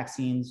these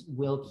vaccines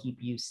will keep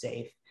you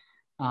safe.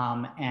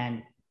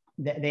 And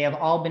they have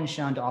all been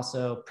shown to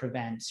also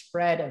prevent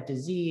spread of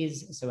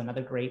disease. So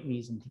another great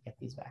reason to get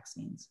these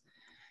vaccines.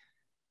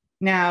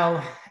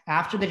 Now,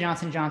 after the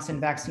Johnson & Johnson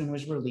vaccine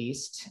was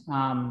released,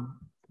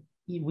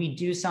 we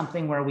do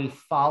something where we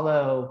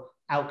follow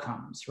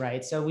outcomes,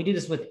 right? So we do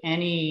this with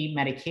any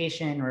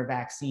medication or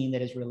vaccine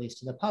that is released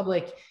to the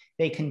public.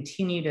 They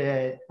continue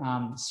to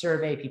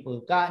survey people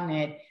who've gotten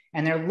it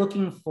And they're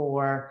looking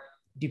for,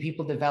 do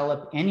people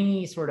develop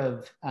any sort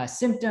of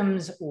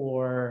symptoms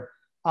or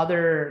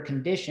other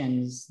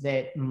conditions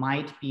that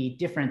might be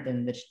different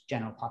than the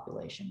general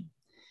population?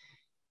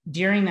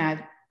 During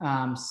that,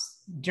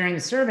 during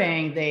the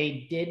surveying,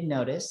 they did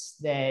notice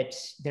that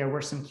there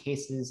were some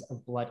cases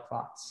of blood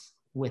clots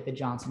with the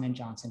Johnson &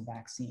 Johnson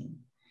vaccine.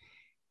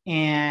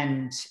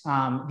 And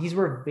these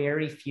were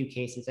very few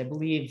cases. I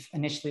believe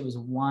initially it was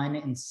 1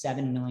 in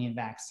 7 million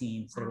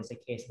vaccines. There was a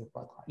case of a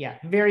blood clot. Yeah,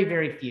 very,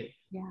 very few.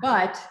 Yeah.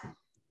 But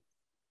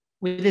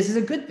this is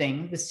a good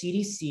thing. The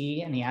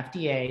CDC and the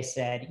FDA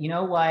said, you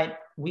know what?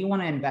 We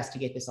want to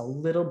investigate this a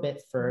little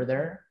bit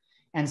further.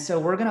 And so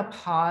we're going to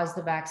pause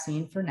the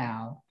vaccine for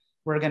now.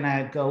 We're going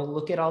to go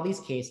look at all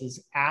these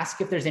cases,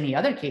 ask if there's any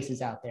other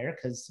cases out there,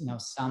 because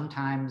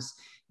sometimes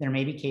there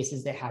may be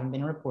cases that haven't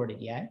been reported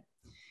yet.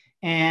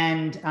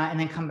 And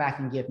then come back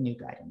and give new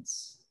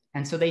guidance.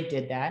 And so they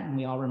did that, and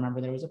we all remember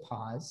there was a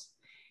pause.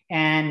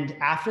 And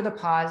after the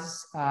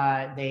pause,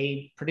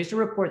 they produced a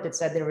report that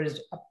said there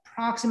was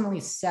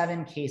approximately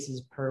 7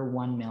 cases per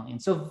 1 million.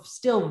 So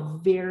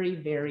still very,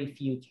 very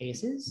few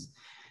cases,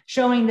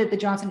 showing that the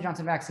Johnson &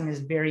 Johnson vaccine is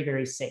very,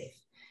 very safe.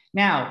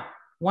 Now,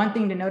 one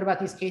thing to note about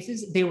these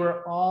cases, they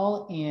were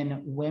all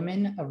in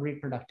women of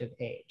reproductive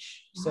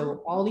age.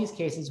 So all these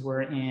cases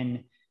were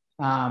in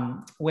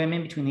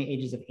women between the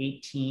ages of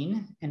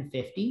 18 and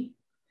 50.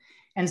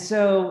 And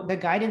so the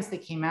guidance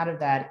that came out of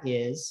that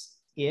is,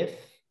 if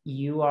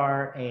you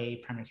are a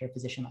primary care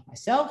physician like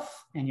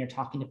myself and you're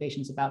talking to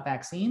patients about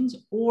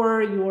vaccines,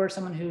 or you're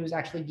someone who's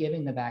actually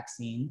giving the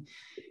vaccine,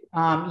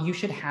 you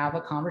should have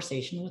a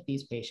conversation with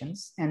these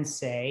patients and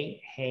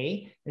say,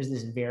 hey, there's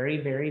this very,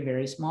 very,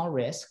 very small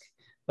risk,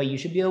 but you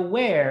should be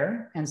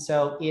aware. And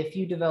so if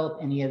you develop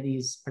any of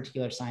these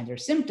particular signs or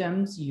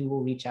symptoms, you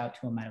will reach out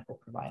to a medical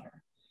provider.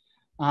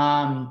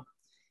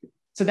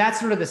 So that's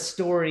sort of the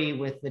story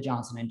with the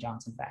Johnson &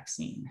 Johnson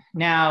vaccine.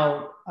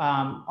 Now,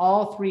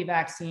 all 3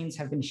 vaccines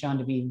have been shown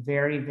to be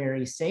very,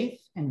 very safe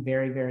and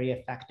very, very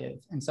effective.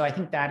 And so I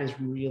think that is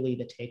really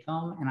the take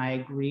home. And I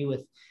agree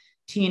with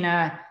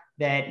Tina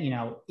that,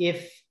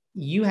 if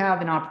you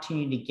have an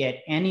opportunity to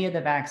get any of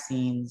the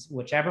vaccines,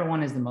 whichever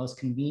one is the most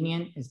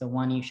convenient is the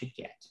one you should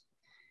get.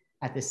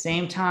 At the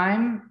same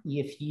time,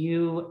 if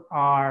you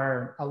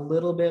are a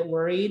little bit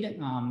worried,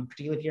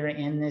 particularly if you're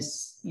in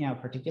this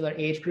particular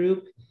age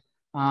group,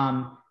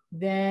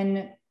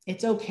 then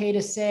it's okay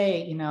to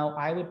say,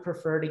 I would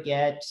prefer to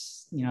get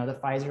the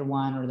Pfizer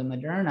one or the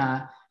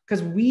Moderna,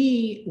 because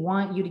we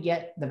want you to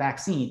get the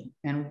vaccine.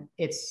 And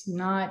it's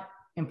not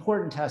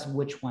important to us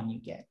which one you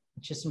get.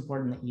 It's just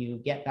important that you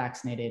get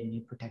vaccinated and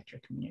you protect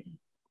your community.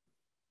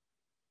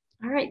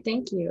 All right,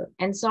 thank you.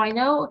 And so I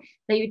know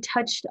that you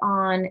touched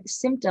on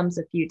symptoms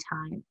a few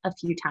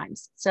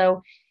times.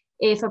 So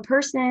if a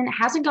person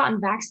hasn't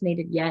gotten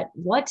vaccinated yet,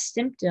 what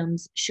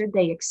symptoms should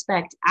they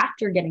expect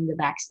after getting the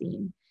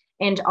vaccine?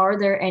 And are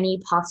there any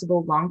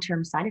possible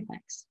long-term side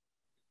effects?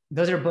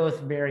 Those are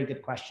both very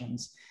good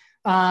questions.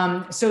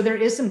 So there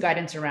is some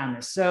guidance around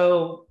this.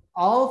 So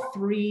all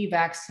 3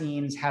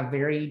 vaccines have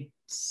very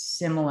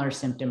similar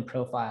symptom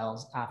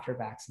profiles after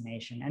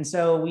vaccination. And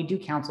so we do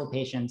counsel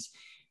patients,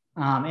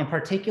 in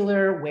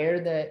particular, where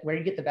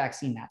you get the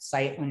vaccine, that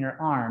site on your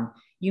arm,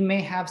 you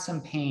may have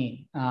some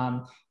pain,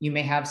 you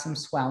may have some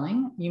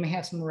swelling, you may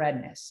have some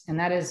redness, and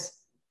that is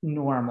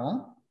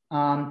normal,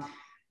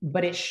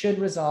 but it should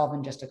resolve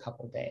in just a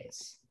couple of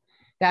days.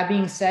 That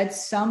being said,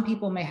 some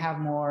people may have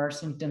more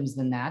symptoms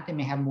than that. They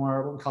may have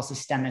more what we call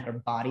systemic or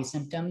body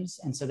symptoms.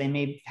 And so they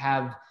may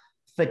have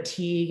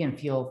fatigue and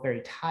feel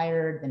very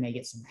tired. They may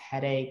get some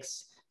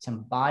headaches,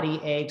 some body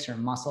aches or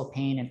muscle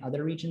pain in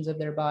other regions of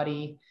their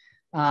body.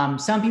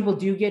 Some people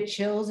do get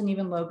chills and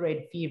even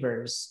low-grade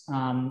fevers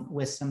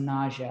with some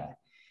nausea.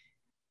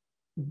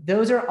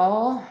 Those are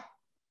all,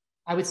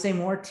 I would say,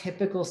 more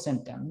typical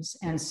symptoms.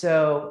 And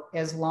so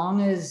as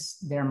long as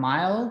they're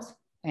mild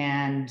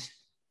and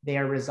they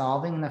are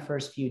resolving in the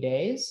first few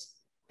days,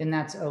 then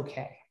that's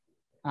okay.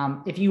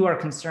 If you are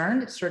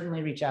concerned,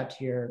 certainly reach out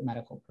to your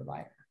medical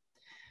provider.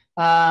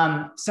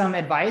 Some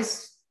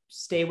advice: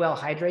 stay well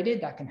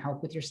hydrated. That can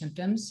help with your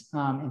symptoms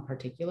in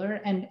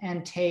particular,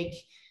 and take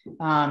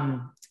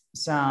some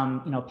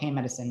pain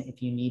medicine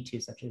if you need to,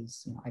 such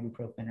as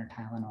ibuprofen or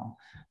Tylenol,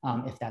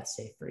 if that's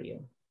safe for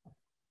you.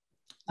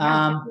 Those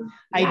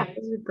are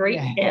great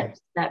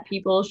tips that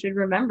people should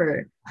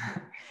remember.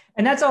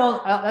 And that's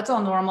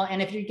all normal.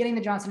 And if you're getting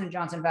the Johnson &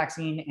 Johnson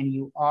vaccine and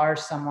you are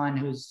someone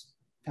who's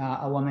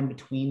a woman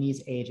between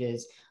these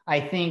ages, I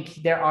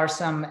think there are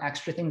some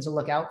extra things to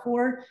look out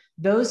for.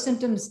 Those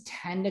symptoms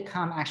tend to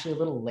come actually a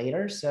little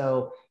later.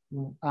 So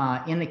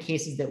in the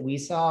cases that we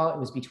saw, it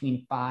was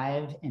between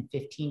 5 and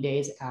 15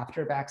 days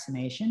after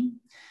vaccination.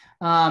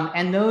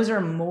 And those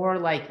are more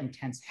like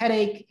intense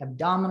headache,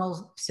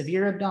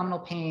 severe abdominal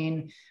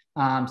pain,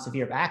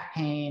 severe back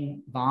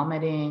pain,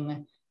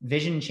 vomiting,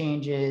 vision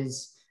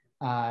changes,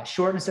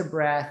 shortness of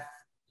breath,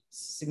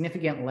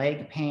 significant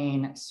leg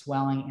pain,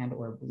 swelling, and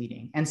or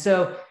bleeding. And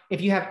so if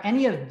you have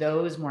any of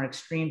those more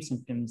extreme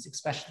symptoms,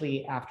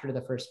 especially after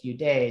the first few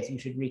days, you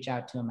should reach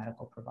out to a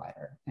medical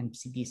provider and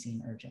be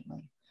seen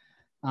urgently.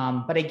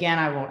 But again,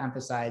 I will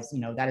emphasize,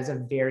 that is a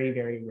very,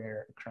 very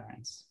rare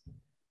occurrence.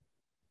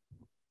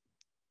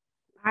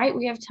 All right,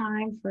 we have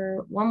time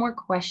for one more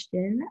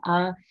question.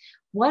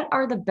 What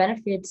are the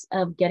benefits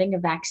of getting a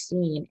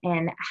vaccine,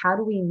 and how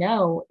do we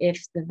know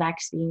if the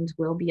vaccines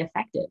will be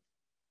effective?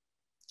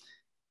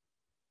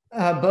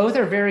 Both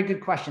are very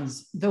good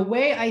questions. The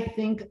way I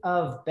think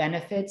of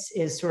benefits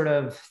is sort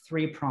of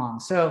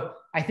three-pronged. So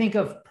I think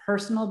of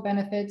personal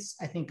benefits,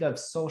 I think of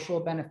social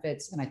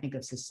benefits, and I think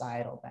of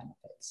societal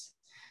benefits.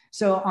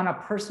 So on a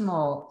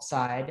personal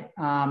side,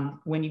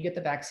 when you get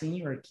the vaccine,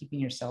 you are keeping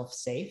yourself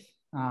safe.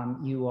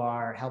 You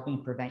are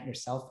helping prevent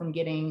yourself from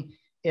getting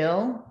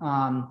ill.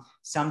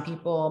 Some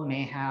people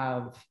may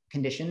have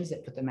conditions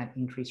that put them at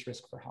increased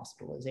risk for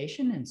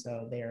hospitalization, and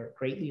so they're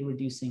greatly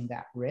reducing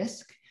that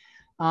risk.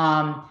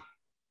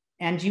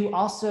 And you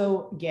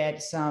also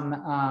get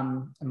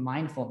some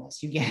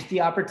mindfulness. You get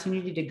the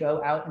opportunity to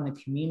go out in the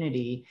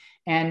community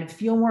and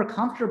feel more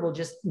comfortable,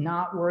 just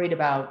not worried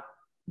about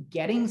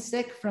getting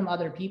sick from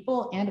other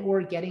people and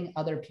or getting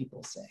other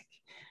people sick.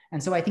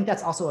 And so I think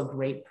that's also a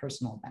great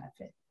personal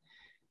benefit.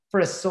 For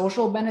a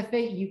social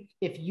benefit,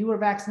 if you are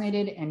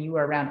vaccinated and you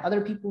are around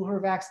other people who are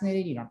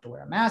vaccinated, you don't have to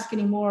wear a mask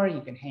anymore.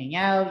 You can hang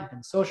out, you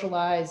can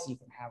socialize, you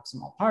can have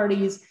small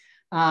parties.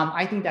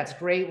 I think that's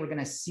great. We're going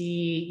to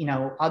see,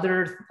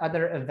 other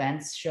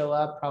events show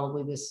up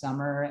probably this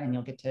summer, and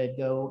you'll get to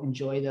go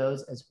enjoy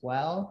those as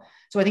well.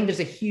 So I think there's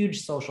a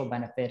huge social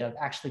benefit of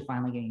actually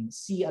finally getting to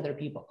see other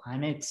people.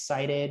 I'm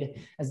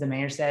excited, as the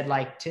mayor said,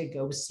 to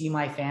go see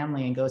my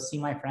family and go see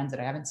my friends that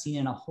I haven't seen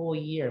in a whole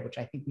year, which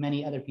I think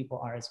many other people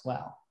are as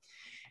well.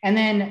 And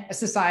then a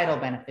societal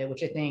benefit,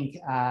 which I think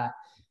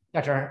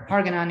Dr.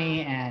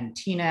 Harganani and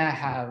Tina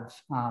have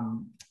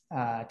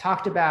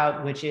talked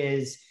about, which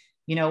is,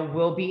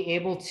 we'll be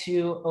able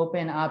to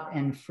open up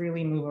and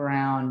freely move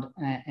around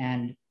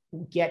and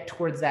get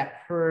towards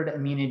that herd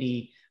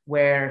immunity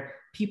where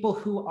people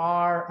who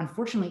are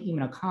unfortunately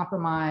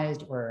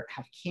immunocompromised or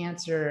have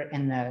cancer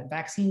and the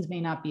vaccines may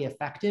not be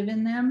effective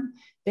in them,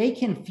 they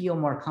can feel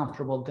more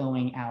comfortable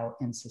going out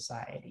in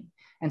society.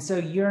 And so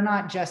you're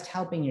not just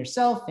helping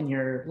yourself and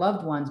your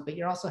loved ones, but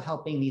you're also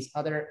helping these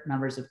other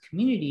members of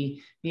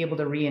community be able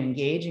to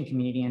re-engage in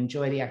community and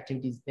enjoy the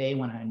activities they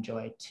want to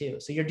enjoy too.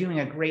 So you're doing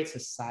a great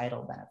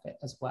societal benefit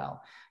as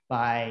well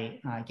by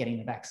getting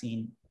the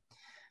vaccine.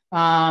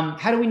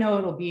 How do we know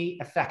it'll be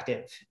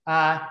effective?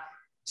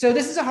 So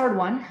this is a hard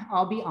one,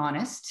 I'll be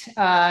honest.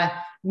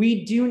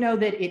 We do know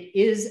that it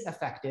is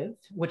effective,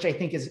 which I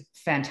think is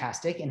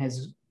fantastic and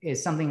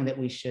is something that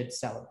we should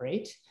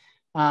celebrate.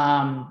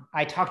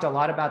 I talked a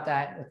lot about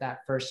that with that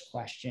first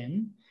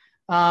question.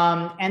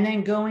 And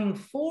then going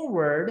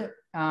forward,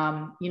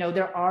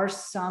 there are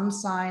some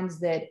signs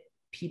that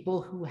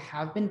people who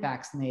have been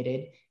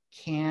vaccinated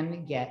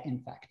can get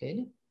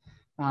infected.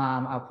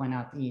 I'll point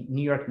out the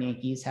New York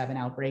Yankees have an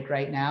outbreak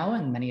right now,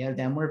 and many of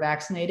them were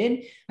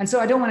vaccinated. And so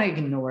I don't want to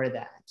ignore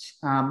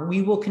that.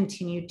 We will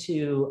continue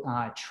to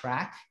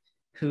track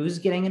who's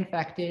getting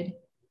infected,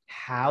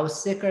 how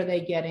sick are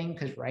they getting?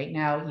 Because right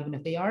now, even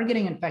if they are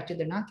getting infected,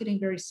 they're not getting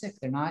very sick.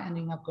 They're not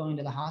ending up going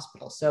to the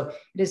hospital. So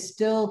it is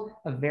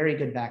still a very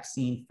good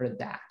vaccine for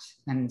that.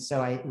 And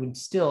so I would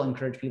still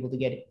encourage people to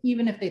get it,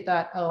 even if they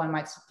thought, oh, I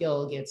might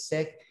still get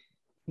sick.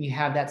 You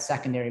have that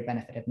secondary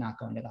benefit of not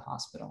going to the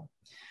hospital.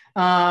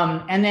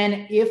 And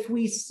then if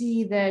we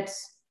see that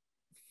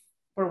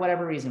for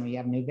whatever reason, we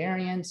have new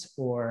variants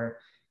or,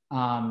 it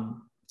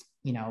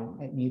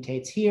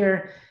mutates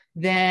here,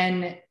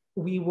 then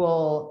we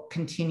will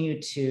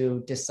continue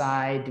to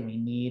decide, do we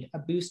need a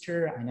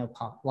booster? I know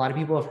a lot of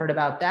people have heard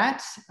about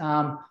that.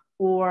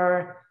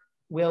 Or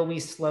will we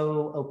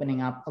slow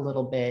opening up a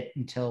little bit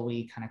until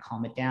we kind of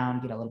calm it down,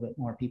 get a little bit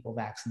more people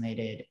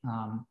vaccinated?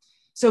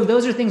 So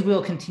those are things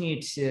we'll continue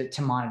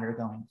to monitor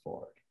going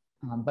forward.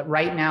 But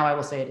right now, I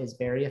will say it is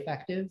very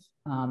effective,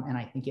 and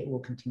I think it will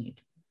continue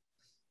to.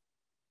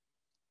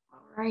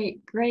 All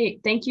right, great.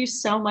 Thank you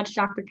so much,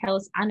 Dr.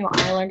 Kellis. I know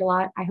I learned a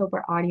lot. I hope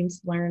our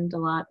audience learned a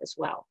lot as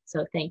well.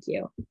 So thank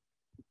you.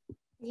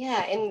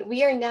 Yeah, and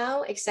we are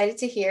now excited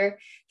to hear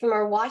from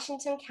our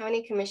Washington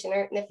County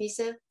Commissioner,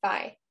 Nafisa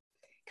Faye.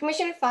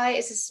 Commissioner Faye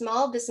is a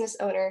small business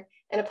owner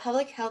and a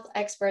public health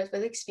expert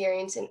with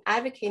experience in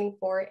advocating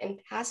for and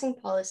passing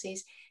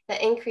policies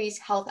that increase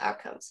health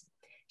outcomes.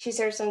 She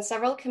serves on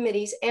several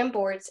committees and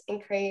boards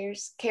and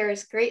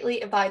cares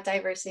greatly about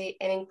diversity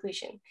and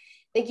inclusion.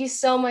 Thank you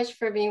so much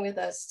for being with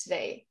us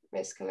today,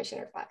 Ms.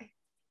 Commissioner Faye.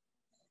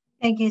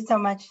 Thank you so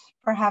much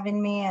for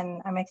having me,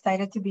 and I'm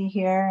excited to be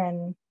here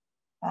and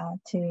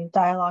to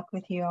dialogue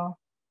with you all.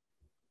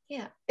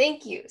 Yeah,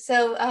 thank you.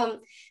 So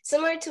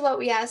similar to what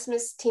we asked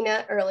Ms.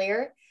 Tina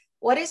earlier,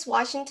 what is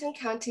Washington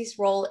County's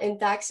role in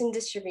vaccine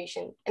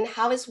distribution, and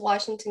how is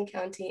Washington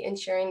County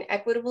ensuring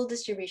equitable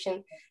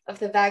distribution of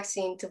the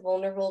vaccine to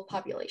vulnerable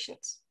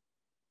populations?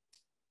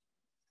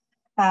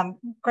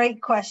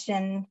 Great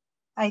question.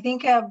 I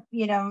think,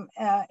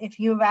 if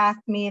you've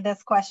asked me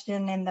this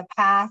question in the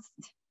past,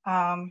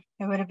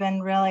 it would have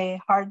been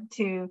really hard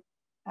to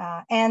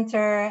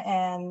answer,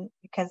 and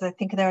because I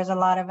think there was a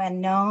lot of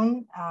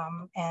unknown,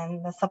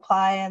 and the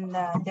supply and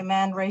the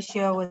demand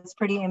ratio was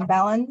pretty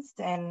imbalanced,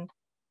 and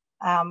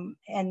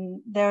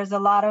there's a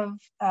lot of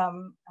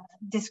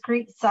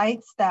discrete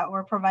sites that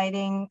were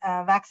providing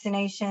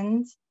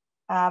vaccinations,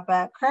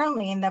 but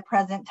currently in the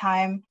present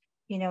time,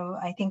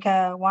 I think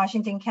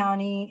Washington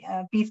County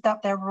beefed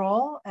up their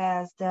role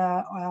as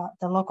the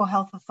local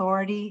health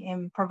authority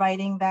in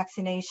providing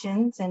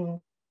vaccinations and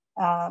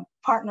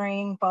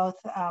partnering both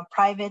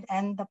private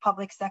and the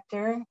public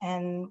sector,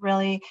 and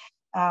really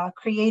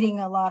creating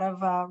a lot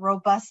of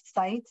robust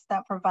sites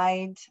that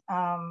provide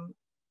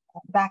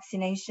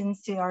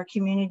vaccinations to our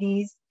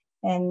communities,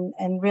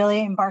 and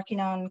really embarking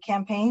on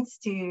campaigns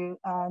to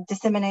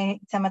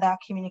disseminate some of that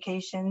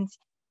communications.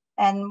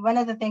 And one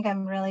of the things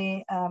I'm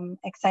really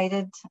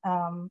excited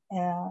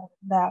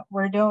that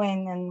we're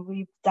doing and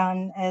we've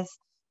done is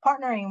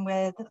partnering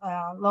with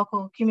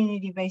local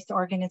community-based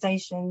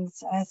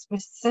organizations,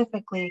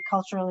 specifically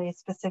culturally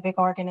specific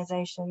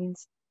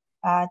organizations,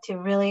 to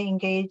really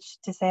engage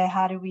to say,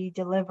 how do we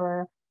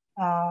deliver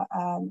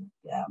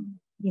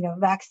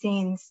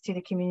vaccines to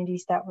the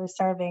communities that we're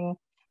serving.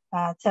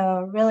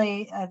 So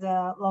really, as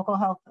a local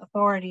health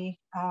authority,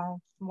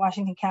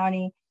 Washington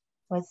County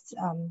was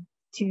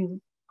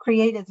to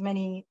create as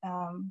many,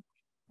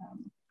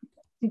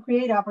 to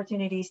create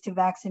opportunities to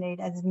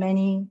vaccinate as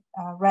many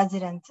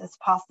residents as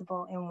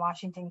possible in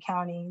Washington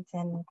counties.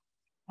 And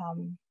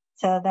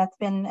so that's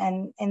been,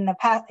 and in the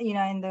past,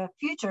 in the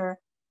future,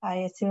 I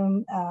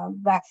assume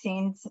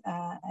vaccines,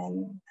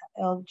 and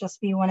it'll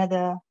just be one of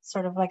the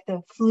sort of like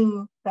the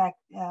flu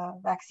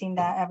vaccine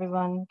that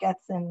everyone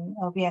gets, and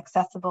it'll be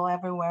accessible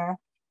everywhere.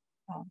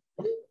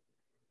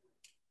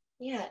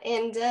 Yeah,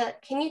 and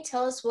can you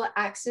tell us what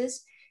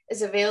access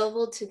is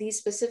available to these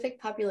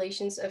specific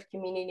populations of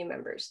community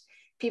members,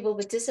 people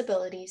with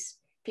disabilities,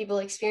 people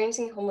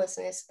experiencing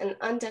homelessness, and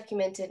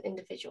undocumented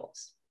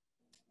individuals?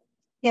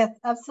 Yes,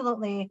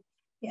 absolutely.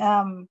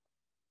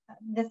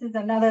 This is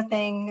another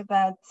thing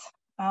that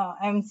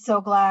I'm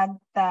so glad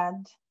that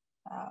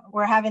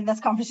we're having this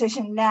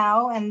conversation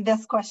now, and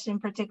this question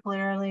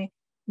particularly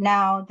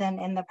now than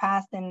in the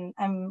past. And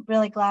I'm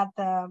really glad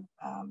the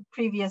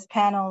previous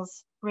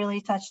panels really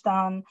touched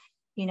on,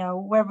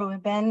 where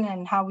we've been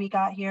and how we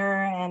got here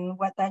and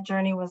what that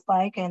journey was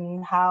like,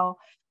 and how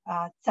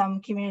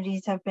some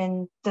communities have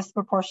been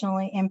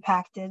disproportionately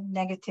impacted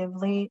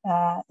negatively.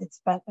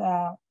 It's both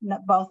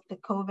the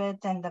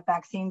COVID and the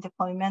vaccine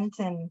deployment,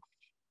 and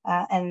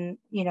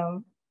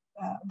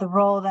the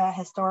role that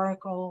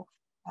historical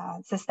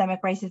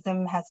systemic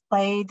racism has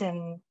played,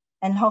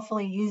 and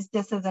hopefully use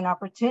this as an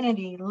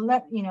opportunity,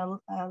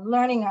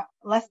 learning a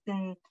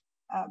lesson,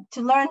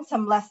 to learn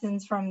some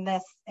lessons from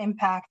this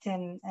impact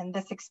and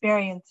this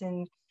experience,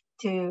 and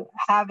to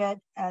have it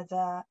as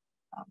a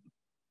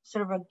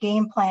sort of a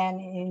game plan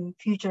in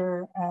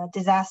future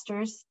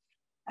disasters.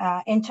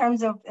 In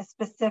terms of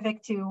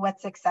specific to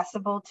what's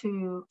accessible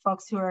to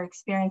folks who are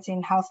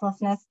experiencing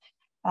houselessness,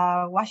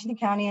 Washington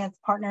County has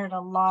partnered a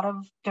lot of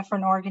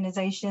different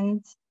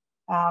organizations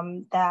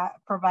that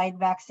provide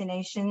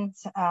vaccinations,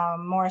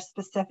 more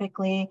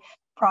specifically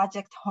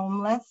Project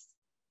Homeless,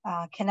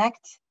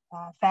 Connect,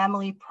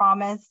 Family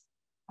Promise,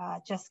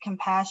 Just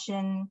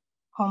Compassion,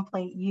 Home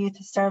Plate Youth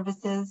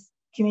Services,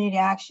 Community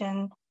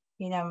Action,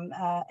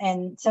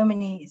 and so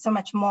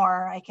much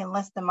more. I can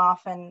list them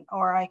off,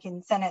 or I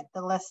can send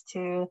the list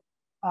to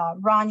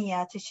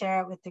Rania to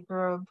share it with the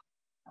group,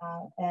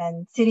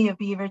 and City of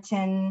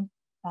Beaverton,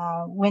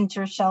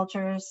 winter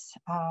shelters,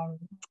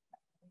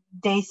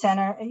 day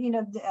center.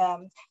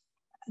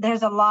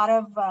 There's a lot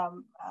of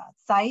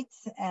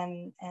sites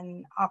and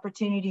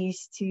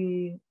opportunities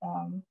to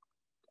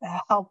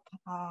help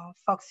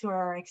folks who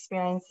are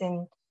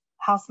experiencing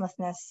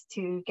houselessness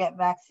to get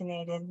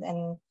vaccinated,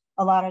 and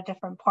a lot of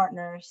different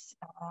partners.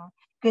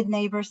 Good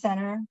Neighbor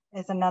Center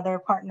is another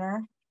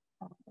partner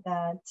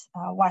that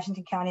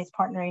Washington County is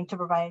partnering to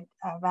provide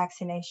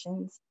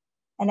vaccinations.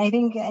 And I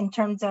think in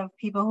terms of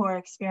people who are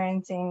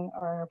experiencing,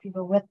 or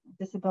people with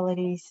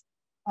disabilities,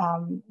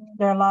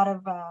 there are a lot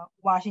of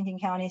Washington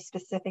County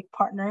specific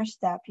partners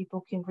that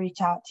people can reach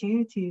out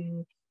to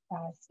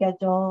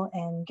schedule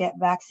and get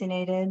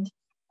vaccinated.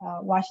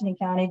 Washington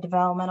County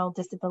Developmental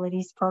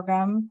Disabilities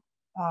Program,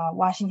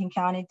 Washington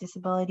County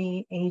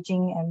Disability,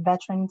 Aging, and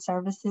Veteran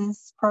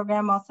Services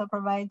Program also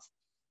provides.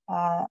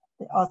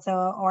 Also,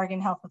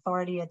 Oregon Health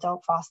Authority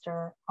Adult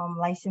Foster Home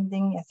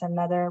Licensing is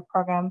another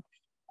program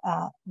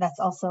that's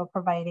also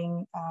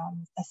providing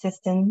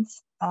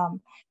assistance.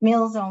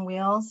 Meals on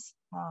Wheels,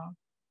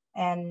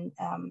 and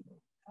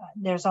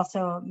there's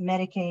also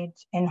Medicaid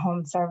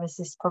in-home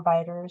services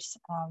providers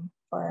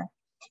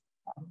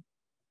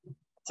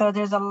so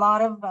there's a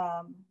lot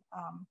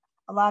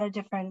of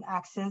different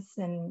access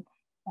and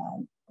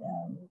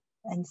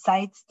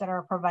sites that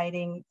are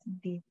providing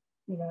these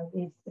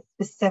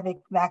specific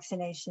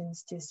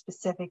vaccinations to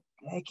specific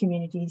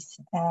communities.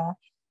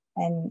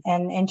 And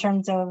in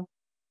terms of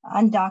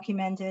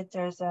undocumented,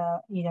 there's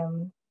a,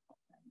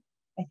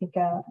 I think,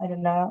 I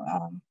don't know,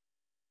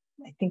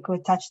 I think we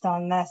touched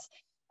on this.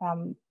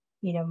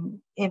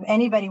 If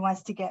anybody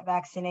wants to get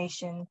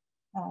vaccination,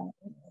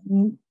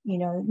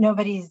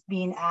 nobody's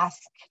being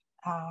asked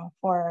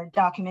for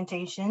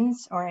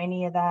documentations or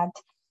any of that.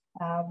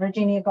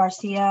 Virginia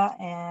Garcia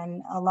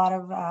and a lot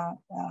of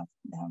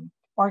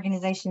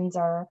organizations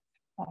are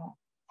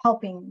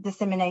helping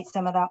disseminate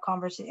some of that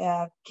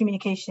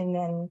communication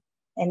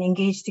and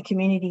engage the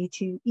community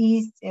to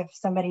ease if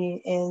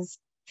somebody is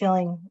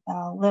feeling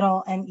a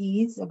little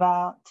unease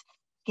about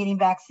getting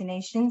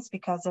vaccinations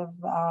because of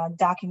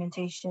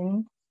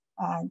documentation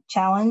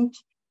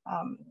challenge.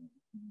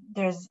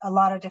 There's a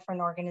lot of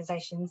different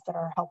organizations that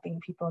are helping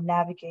people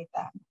navigate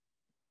that.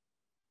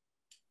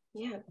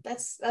 Yeah,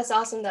 that's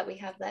awesome that we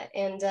have that.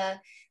 And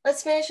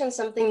let's finish on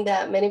something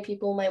that many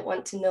people might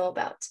want to know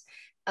about.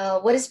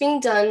 What is being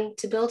done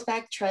to build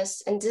back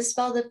trust and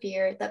dispel the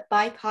fear that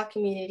BIPOC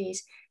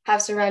communities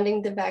have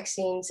surrounding the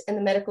vaccines and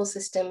the medical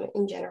system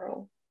in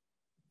general?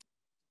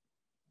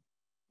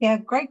 Yeah,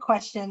 great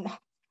question.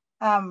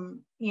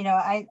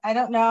 I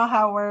don't know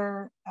how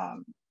we're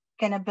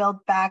going to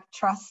build back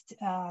trust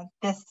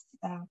this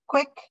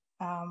quick,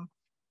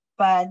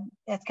 but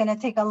it's going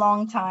to take a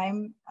long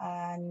time,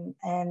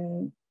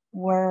 and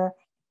we're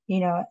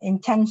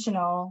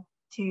intentional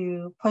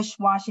to push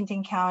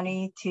Washington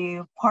County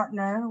to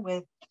partner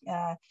with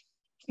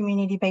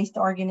community-based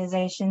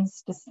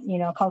organizations,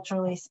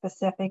 culturally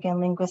specific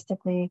and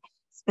linguistically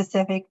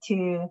specific,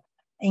 to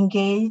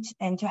engage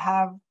and to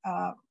have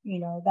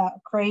that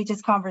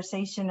courageous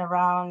conversation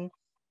around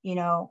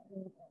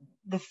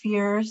the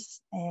fears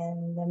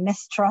and the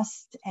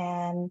mistrust,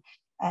 and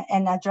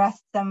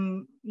address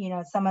them,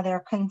 some of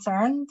their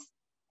concerns,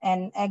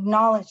 and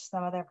acknowledge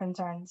some of their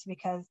concerns,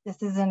 because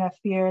this isn't a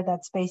fear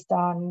that's based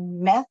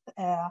on myth.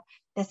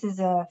 This is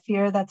a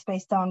fear that's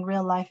based on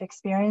real life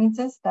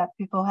experiences that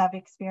people have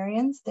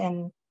experienced,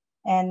 and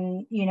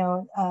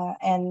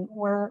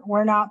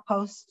we're not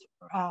post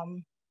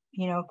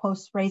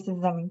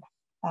racism.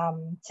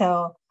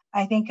 So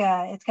I think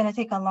it's going to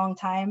take a long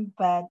time,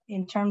 but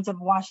in terms of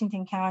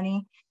Washington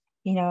County,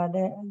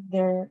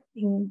 they're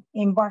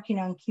embarking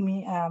on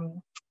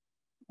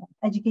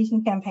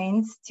education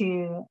campaigns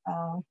to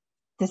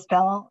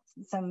dispel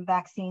some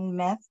vaccine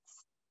myths,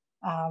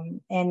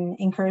 and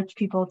encourage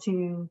people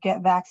to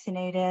get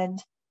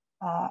vaccinated.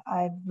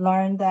 I've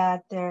learned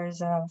that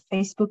there's a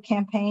Facebook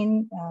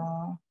campaign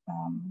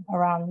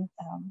around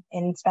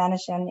in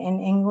Spanish and in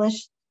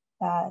English,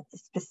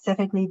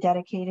 specifically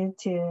dedicated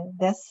to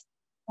this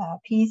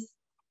piece.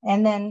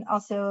 And then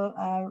also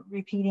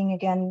repeating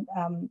again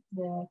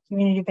the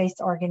community-based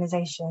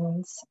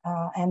organizations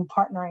and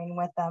partnering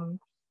with them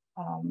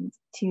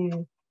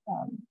to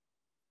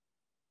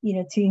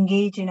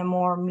engage in a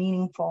more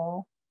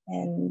meaningful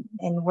and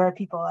where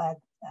people are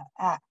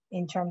at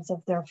in terms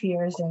of their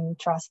fears and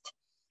trust,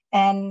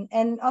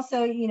 and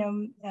also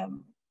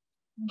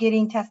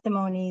getting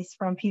testimonies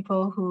from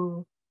people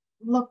who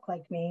look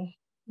like me,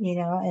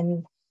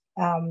 and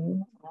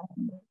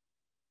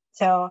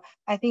so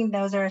I think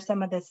those are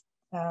some of this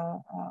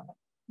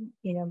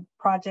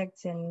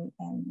projects and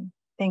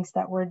things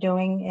that we're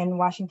doing in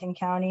Washington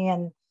County,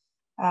 and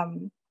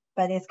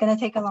but it's going to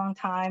take a long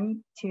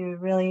time to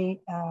really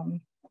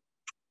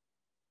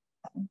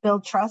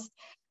build trust.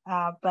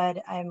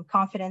 But I'm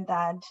confident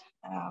that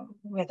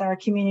with our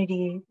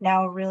community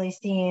now really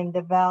seeing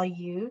the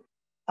value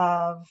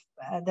of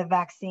the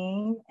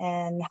vaccine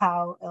and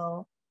how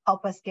it'll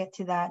help us get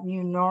to that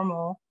new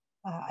normal,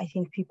 I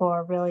think people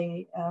are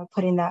really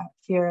putting that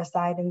fear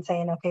aside and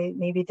saying, okay,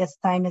 maybe this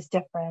time is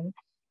different,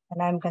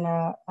 and I'm going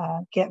to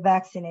get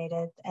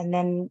vaccinated. And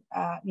then,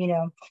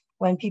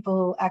 when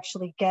people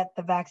actually get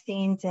the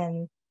vaccines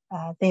and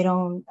they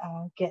don't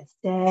get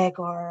sick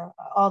or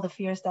all the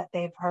fears that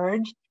they've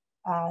heard,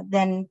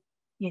 then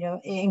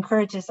it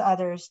encourages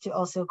others to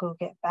also go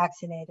get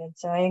vaccinated.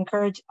 So I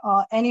encourage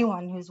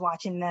anyone who's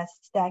watching this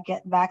that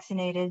get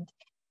vaccinated,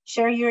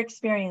 share your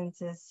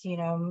experiences,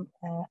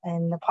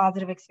 and the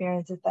positive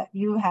experiences that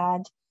you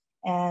had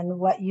and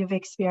what you've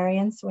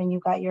experienced when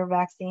you got your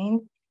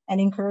vaccine, and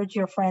encourage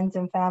your friends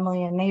and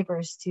family and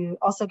neighbors to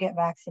also get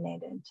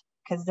vaccinated,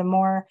 because the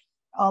more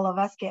all of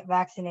us get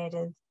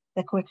vaccinated,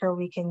 the quicker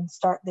we can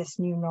start this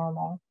new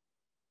normal.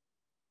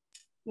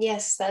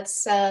 Yes,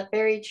 that's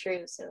very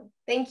true. So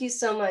thank you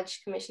so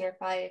much, Commissioner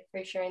Faye,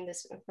 for sharing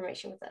this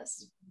information with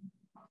us.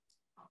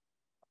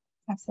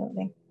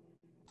 Absolutely.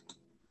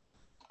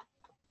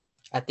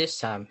 At this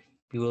time,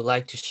 we would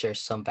like to share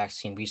some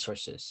vaccine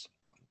resources.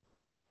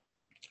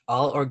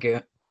 All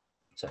Oregonians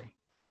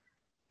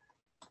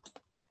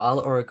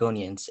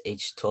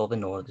aged 12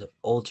 and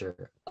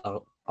older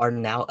are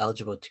now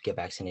eligible to get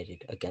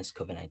vaccinated against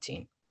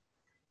COVID-19.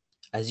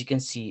 As you can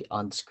see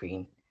on the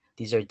screen,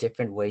 these are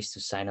different ways to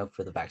sign up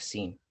for the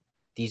vaccine.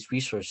 These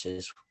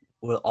resources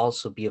will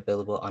also be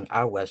available on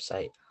our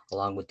website,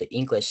 along with the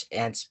English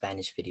and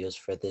Spanish videos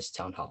for this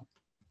town hall.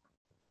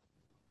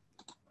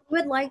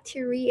 would like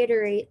to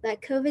reiterate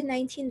that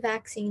COVID-19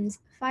 vaccines,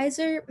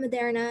 Pfizer,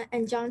 Moderna,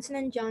 and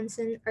Johnson &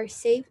 Johnson are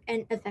safe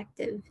and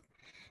effective.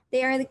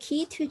 They are the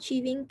key to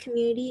achieving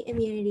community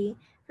immunity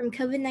from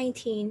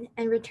COVID-19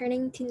 and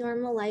returning to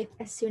normal life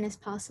as soon as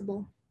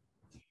possible.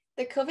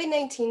 The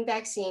COVID-19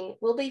 vaccine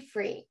will be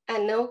free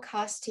at no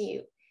cost to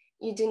you.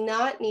 You do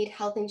not need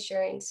health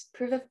insurance.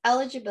 Proof of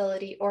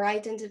eligibility or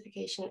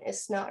identification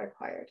is not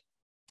required.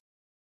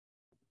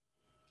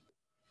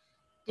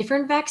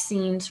 Different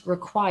vaccines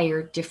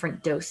require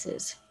different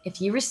doses.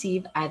 If you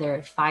receive either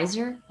a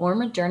Pfizer or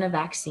Moderna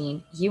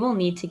vaccine, you will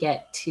need to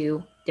get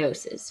 2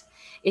 doses.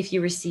 If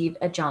you receive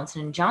a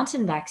Johnson &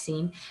 Johnson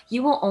vaccine,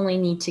 you will only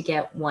need to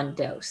get 1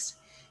 dose.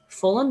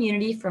 Full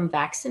immunity from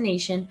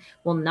vaccination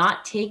will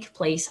not take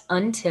place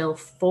until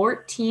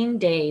 14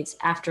 days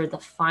after the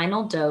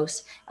final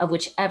dose of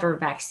whichever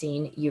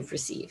vaccine you've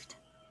received.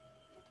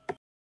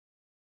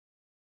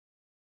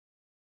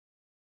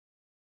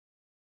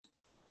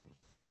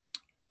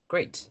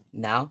 Great.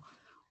 Now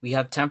we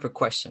have time for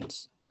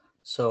questions.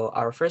 So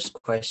our first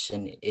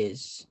question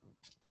is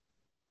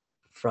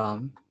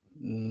from,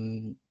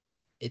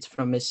 it's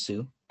from Ms.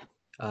 Sue.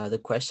 The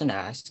question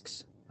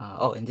asks,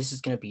 and this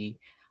is going to be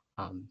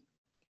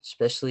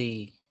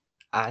especially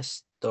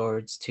asked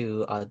towards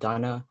to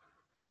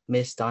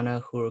Miss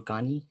Donna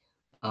Hurugani.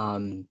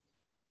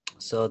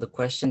 So the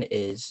question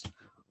is,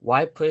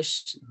 why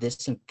push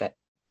this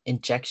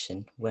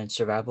injection when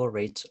survival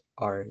rates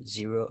are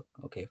 0?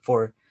 Okay,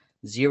 for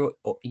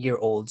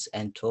 0-year-olds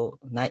and through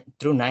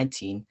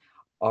 19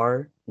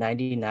 are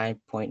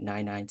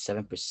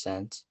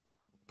 99.997%.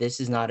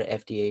 This is not an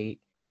FDA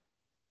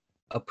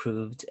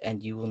approved,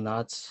 and you will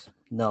not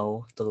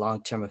know the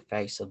long-term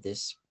effects of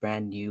this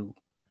brand new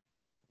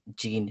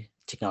gene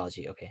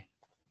technology. Okay,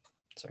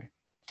 sorry.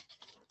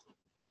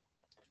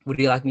 Would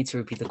you like me to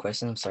repeat the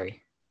question? I'm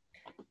sorry.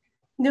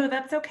 No,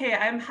 that's okay.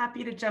 I'm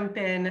happy to jump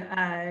in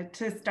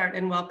to start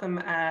and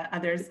welcome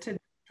others to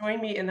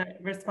join me in that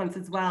response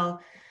as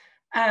well.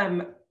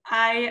 I'm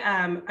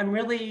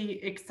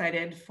really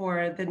excited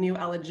for the new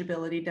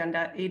eligibility done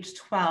at age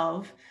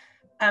 12.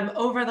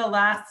 Over the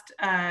last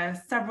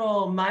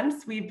several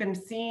months, we've been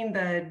seeing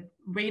the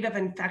rate of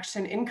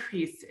infection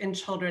increase in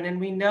children, and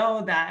we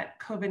know that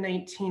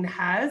COVID-19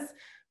 has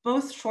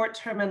both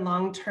short-term and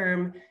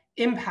long-term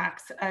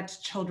impacts to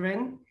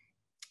children.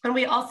 And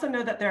we also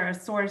know that they're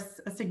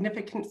a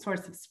significant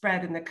source of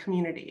spread in the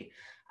community.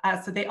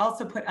 So they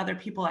also put other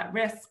people at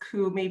risk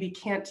who maybe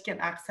can't get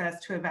access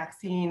to a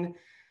vaccine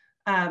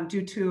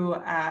due to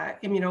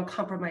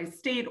immunocompromised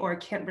state or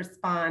can't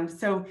respond.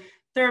 So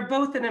they're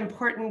both an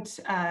important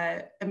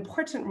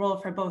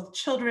role for both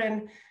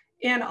children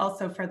and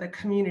also for the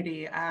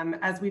community,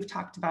 as we've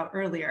talked about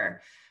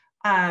earlier.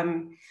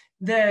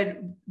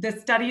 The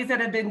studies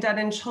that have been done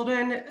in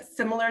children,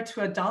 similar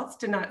to adults,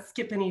 did not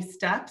skip any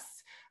steps.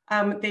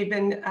 They've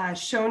been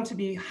shown to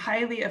be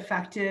highly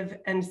effective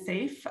and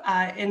safe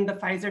in the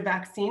Pfizer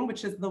vaccine,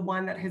 which is the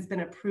one that has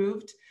been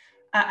approved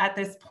at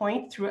this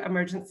point through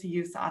emergency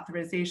use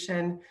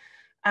authorization.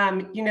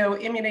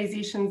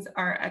 Immunizations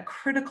are a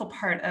critical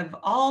part of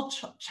all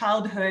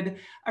childhood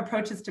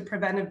approaches to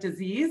preventive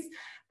disease.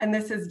 And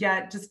this is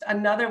yet just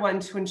another one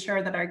to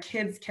ensure that our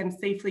kids can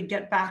safely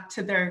get back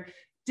to their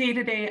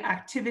day-to-day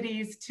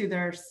activities, to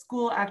their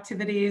school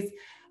activities,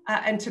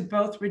 and to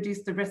both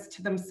reduce the risk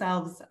to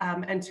themselves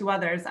and to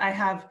others. I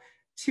have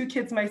 2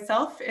 kids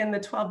myself in the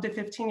 12 to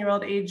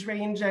 15-year-old age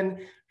range, and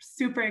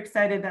super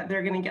excited that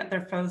they're going to get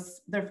their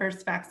first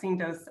vaccine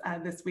dose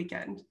this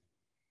weekend.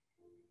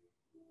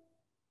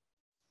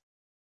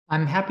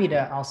 I'm happy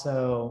to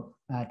also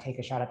take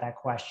a shot at that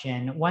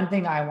question. One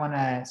thing I want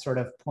to sort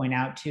of point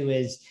out too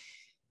is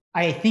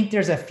I think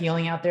there's a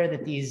feeling out there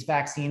that these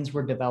vaccines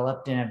were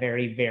developed in a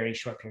very, very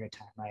short period of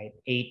time, right?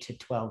 8 to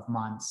 12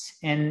 months.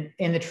 And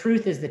the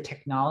truth is the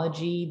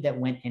technology that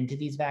went into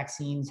these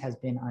vaccines has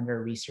been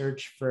under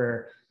research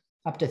for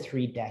up to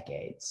 3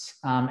 decades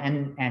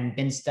and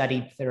been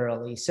studied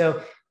thoroughly.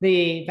 So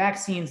the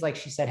vaccines, like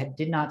she said,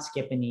 did not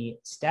skip any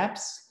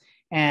steps,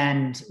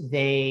 and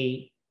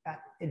they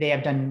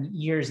have done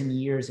years and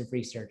years of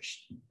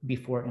research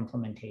before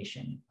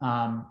implementation.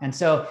 And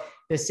so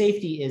the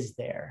safety is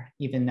there,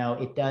 even though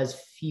it does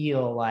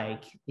feel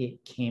like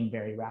it came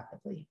very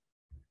rapidly.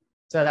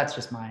 So that's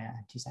just my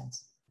 2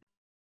 cents.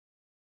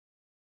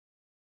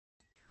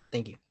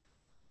 Thank you.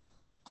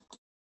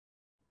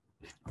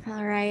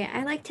 All right,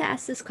 I'd like to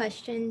ask this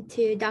question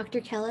to Dr.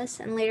 Kellis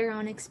and later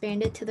on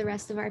expand it to the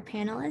rest of our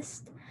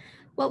panelists.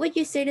 What would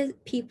you say to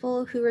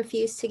people who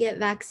refuse to get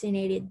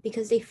vaccinated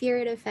because they fear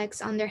it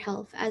affects on their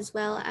health as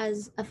well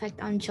as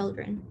effect on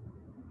children?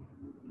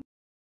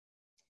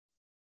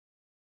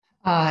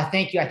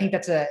 Thank you. I think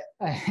that's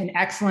an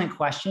excellent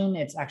question.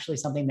 It's actually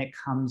something that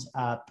comes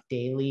up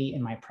daily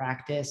in my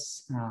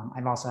practice.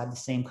 I've also had the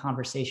same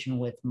conversation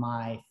with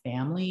my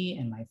family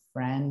and my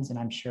friends, and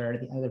I'm sure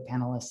the other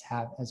panelists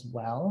have as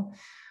well.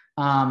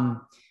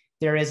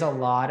 There is a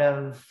lot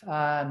of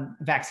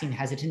vaccine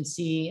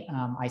hesitancy.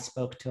 I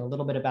spoke to a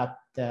little bit about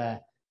the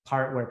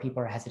part where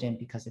people are hesitant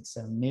because it's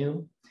so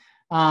new.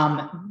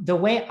 The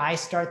way I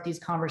start these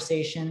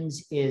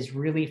conversations is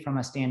really from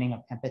a standing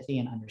of empathy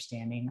and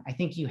understanding. I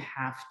think you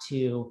have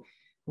to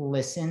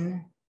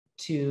listen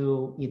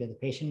to either the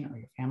patient or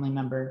your family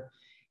member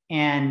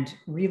and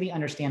really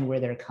understand where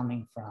they're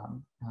coming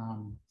from.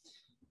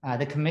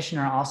 The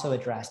commissioner also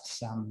addressed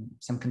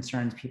some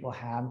concerns people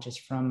have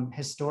just from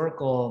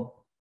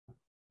historical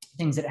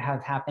things that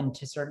have happened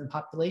to certain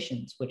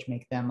populations, which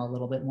make them a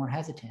little bit more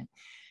hesitant.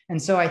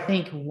 And so I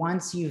think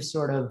once you've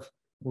sort of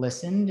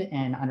listened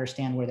and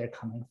understand where they're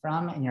coming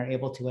from and you're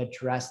able to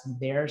address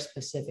their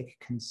specific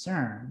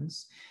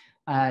concerns,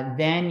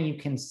 then you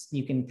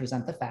can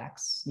present the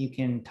facts. You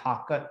can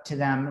talk to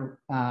them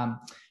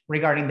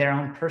regarding their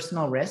own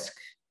personal risk,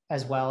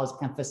 as well as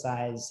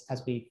emphasize,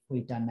 as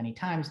we've done many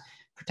times,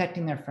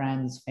 protecting their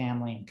friends,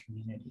 family, and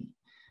community.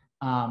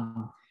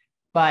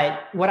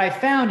 But what I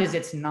found is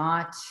it's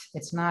not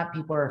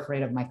people are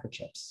afraid of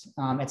microchips.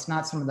 It's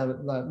not some of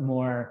the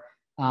more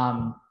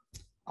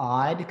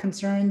odd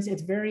concerns.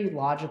 It's very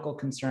logical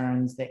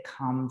concerns that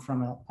come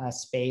from a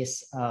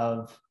space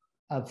of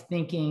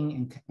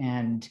thinking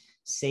and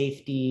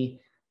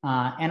safety.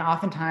 And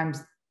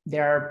oftentimes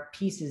there are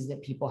pieces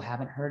that people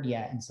haven't heard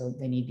yet. And so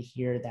they need to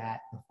hear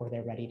that before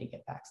they're ready to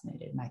get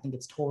vaccinated. And I think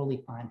it's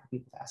totally fine for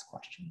people to ask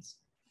questions.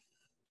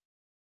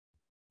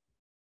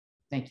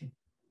 Thank you.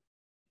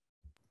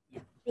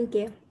 Thank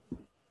you.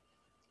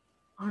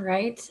 All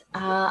right.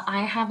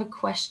 I have a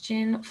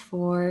question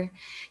for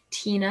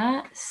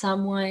Tina,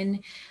 someone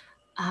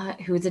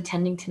who is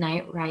attending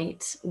tonight,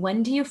 writes,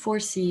 when do you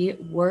foresee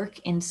work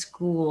and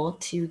school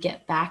to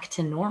get back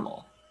to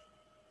normal?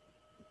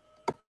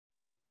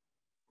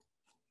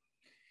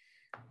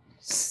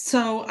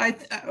 So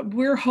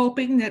we're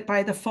hoping that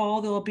by the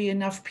fall, there'll be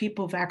enough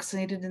people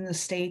vaccinated in the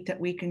state that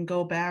we can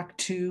go back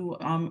to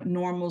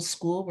normal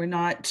school. We're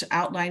not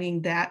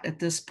outlining that at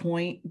this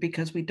point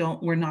because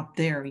we're not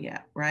there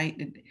yet,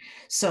 right?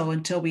 So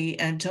until we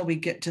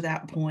get to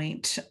that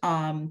point,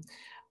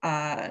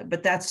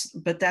 but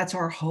that's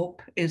our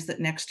hope, is that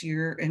next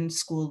year in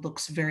school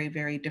looks very,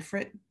 very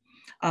different.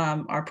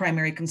 Our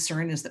primary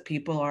concern is that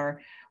people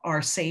are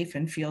safe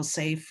and feel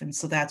safe. And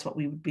so that's what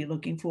we would be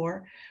looking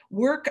for.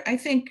 Work, I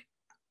think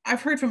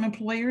I've heard from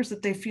employers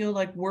that they feel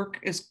like work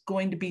is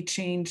going to be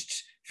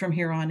changed from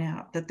here on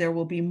out, that there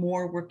will be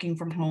more working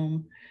from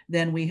home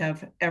than we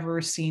have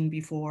ever seen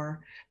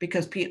before,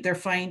 because they're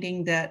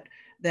finding that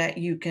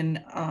you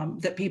can,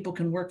 that people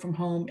can work from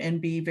home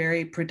and be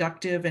very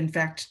productive. In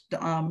fact,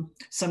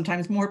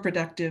 sometimes more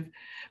productive.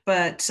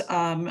 But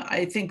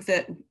I think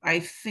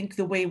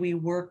the way we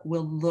work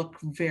will look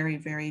very,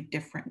 very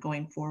different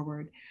going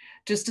forward.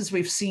 Just as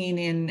we've seen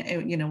in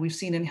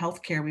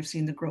healthcare, we've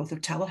seen the growth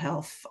of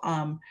telehealth.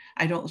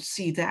 I don't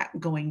see that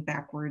going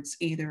backwards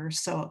either.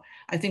 So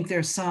I think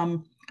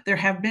there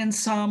have been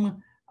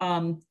some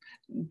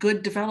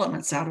good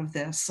developments out of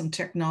this, some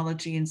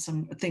technology and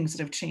some things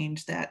that have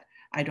changed that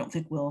I don't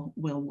think we'll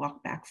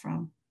walk back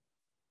from.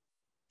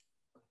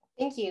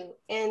 Thank you.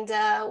 And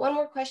one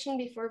more question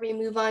before we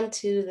move on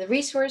to the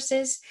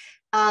resources.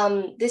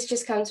 This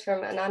just comes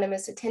from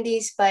anonymous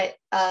attendees, but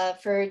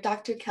for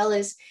Dr.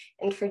 Kellis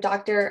and for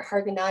Dr.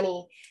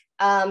 Harganani,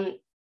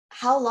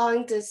 how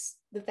long does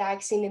the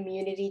vaccine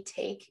immunity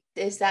take?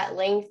 Is that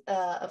length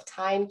of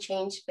time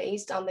change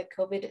based on the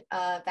COVID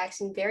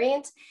vaccine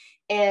variant?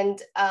 And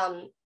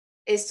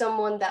is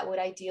someone that would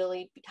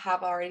ideally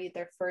have already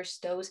their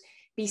first dose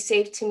be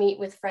safe to meet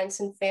with friends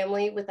and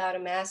family without a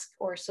mask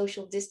or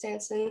social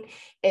distancing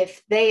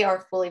if they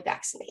are fully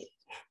vaccinated?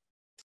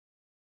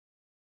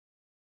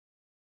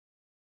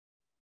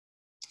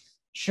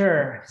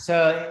 Sure.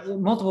 So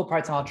multiple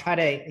parts, and I'll try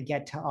to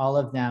get to all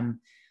of them.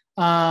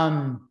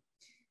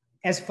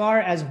 As far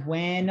as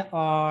when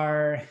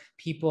are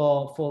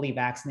people fully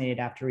vaccinated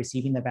after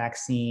receiving the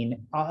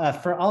vaccine,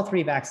 for all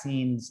three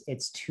vaccines,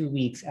 it's 2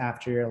 weeks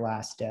after your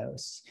last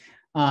dose.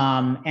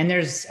 And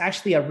there's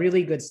actually a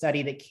really good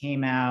study that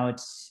came out,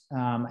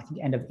 I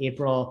think end of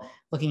April,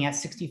 looking at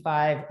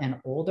 65 and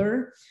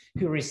older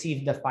who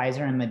received the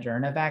Pfizer and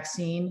Moderna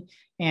vaccine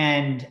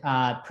and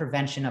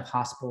prevention of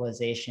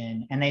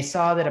hospitalization. And they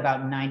saw that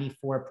about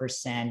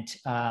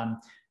 94%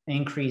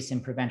 increase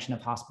in prevention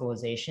of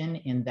hospitalization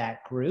in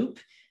that group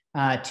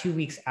 2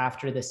 weeks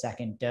after the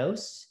second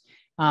dose.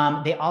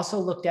 They also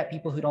looked at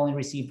people who'd only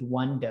received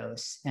one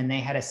dose, and they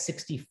had a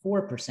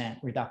 64%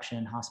 reduction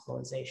in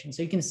hospitalization.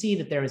 So you can see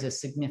that there was a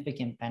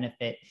significant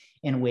benefit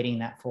in waiting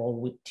that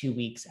full 2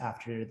 weeks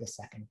after the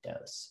second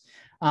dose.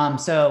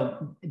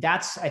 So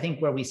that's, I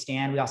think, where we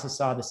stand. We also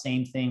saw the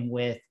same thing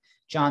with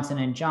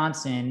Johnson &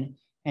 Johnson,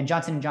 and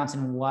Johnson &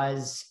 Johnson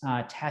was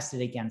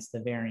tested against the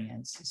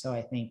variants. So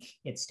I think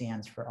it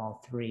stands for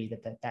all three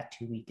that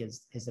 2 week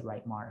is the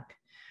right mark.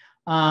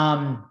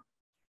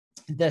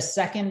 The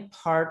second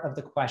part of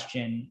the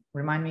question,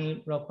 remind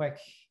me real quick.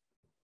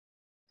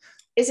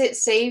 Is it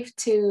safe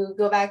to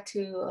go back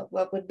to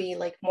what would be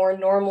like more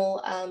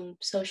normal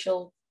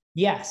social?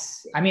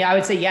 Yes. I mean, I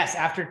would say yes.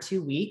 After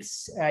 2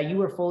 weeks, you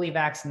were fully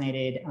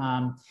vaccinated.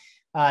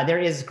 There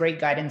is great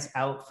guidance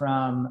out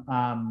from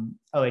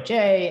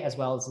OHA as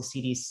well as the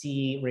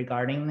CDC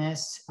regarding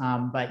this.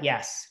 But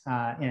yes,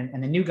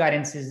 and the new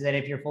guidance is that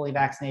if you're fully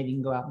vaccinated, you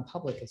can go out in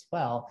public as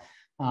well,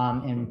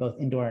 in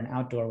both indoor and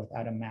outdoor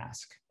without a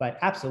mask. But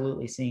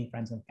absolutely seeing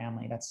friends and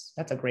family,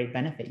 that's a great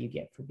benefit you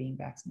get for being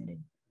vaccinated.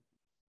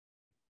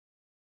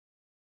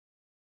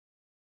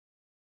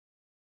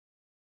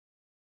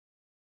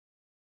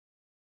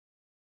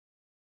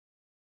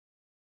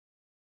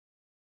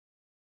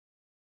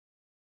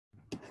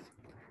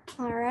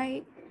 All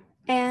right.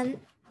 And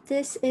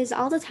this is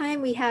all the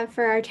time we have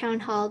for our town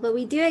hall, but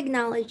we do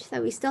acknowledge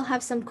that we still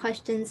have some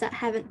questions that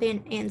haven't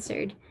been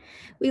answered.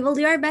 We will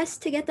do our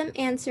best to get them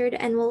answered,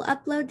 and we'll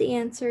upload the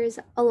answers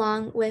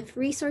along with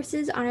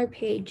resources on our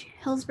page,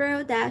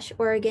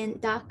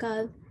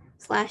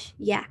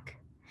 hillsboro-oregon.gov/yak.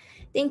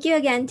 Thank you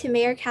again to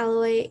Mayor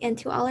Calloway and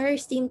to all our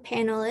esteemed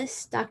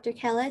panelists, Dr.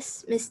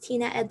 Kellis, Ms.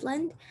 Tina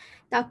Edlund,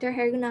 Dr.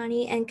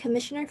 Hergunani, and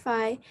Commissioner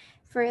Fye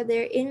for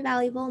their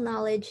invaluable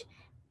knowledge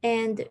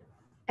and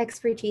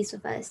expertise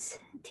with us.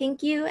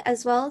 Thank you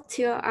as well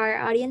to our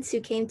audience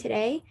who came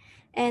today,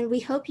 and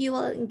we hope you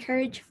will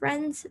encourage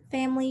friends,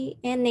 family,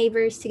 and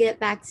neighbors to get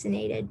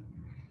vaccinated.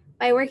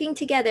 By working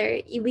together,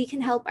 we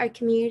can help our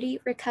community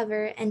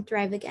recover and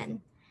thrive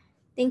again.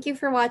 Thank you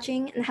for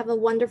watching and have a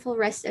wonderful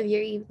rest of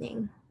your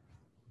evening.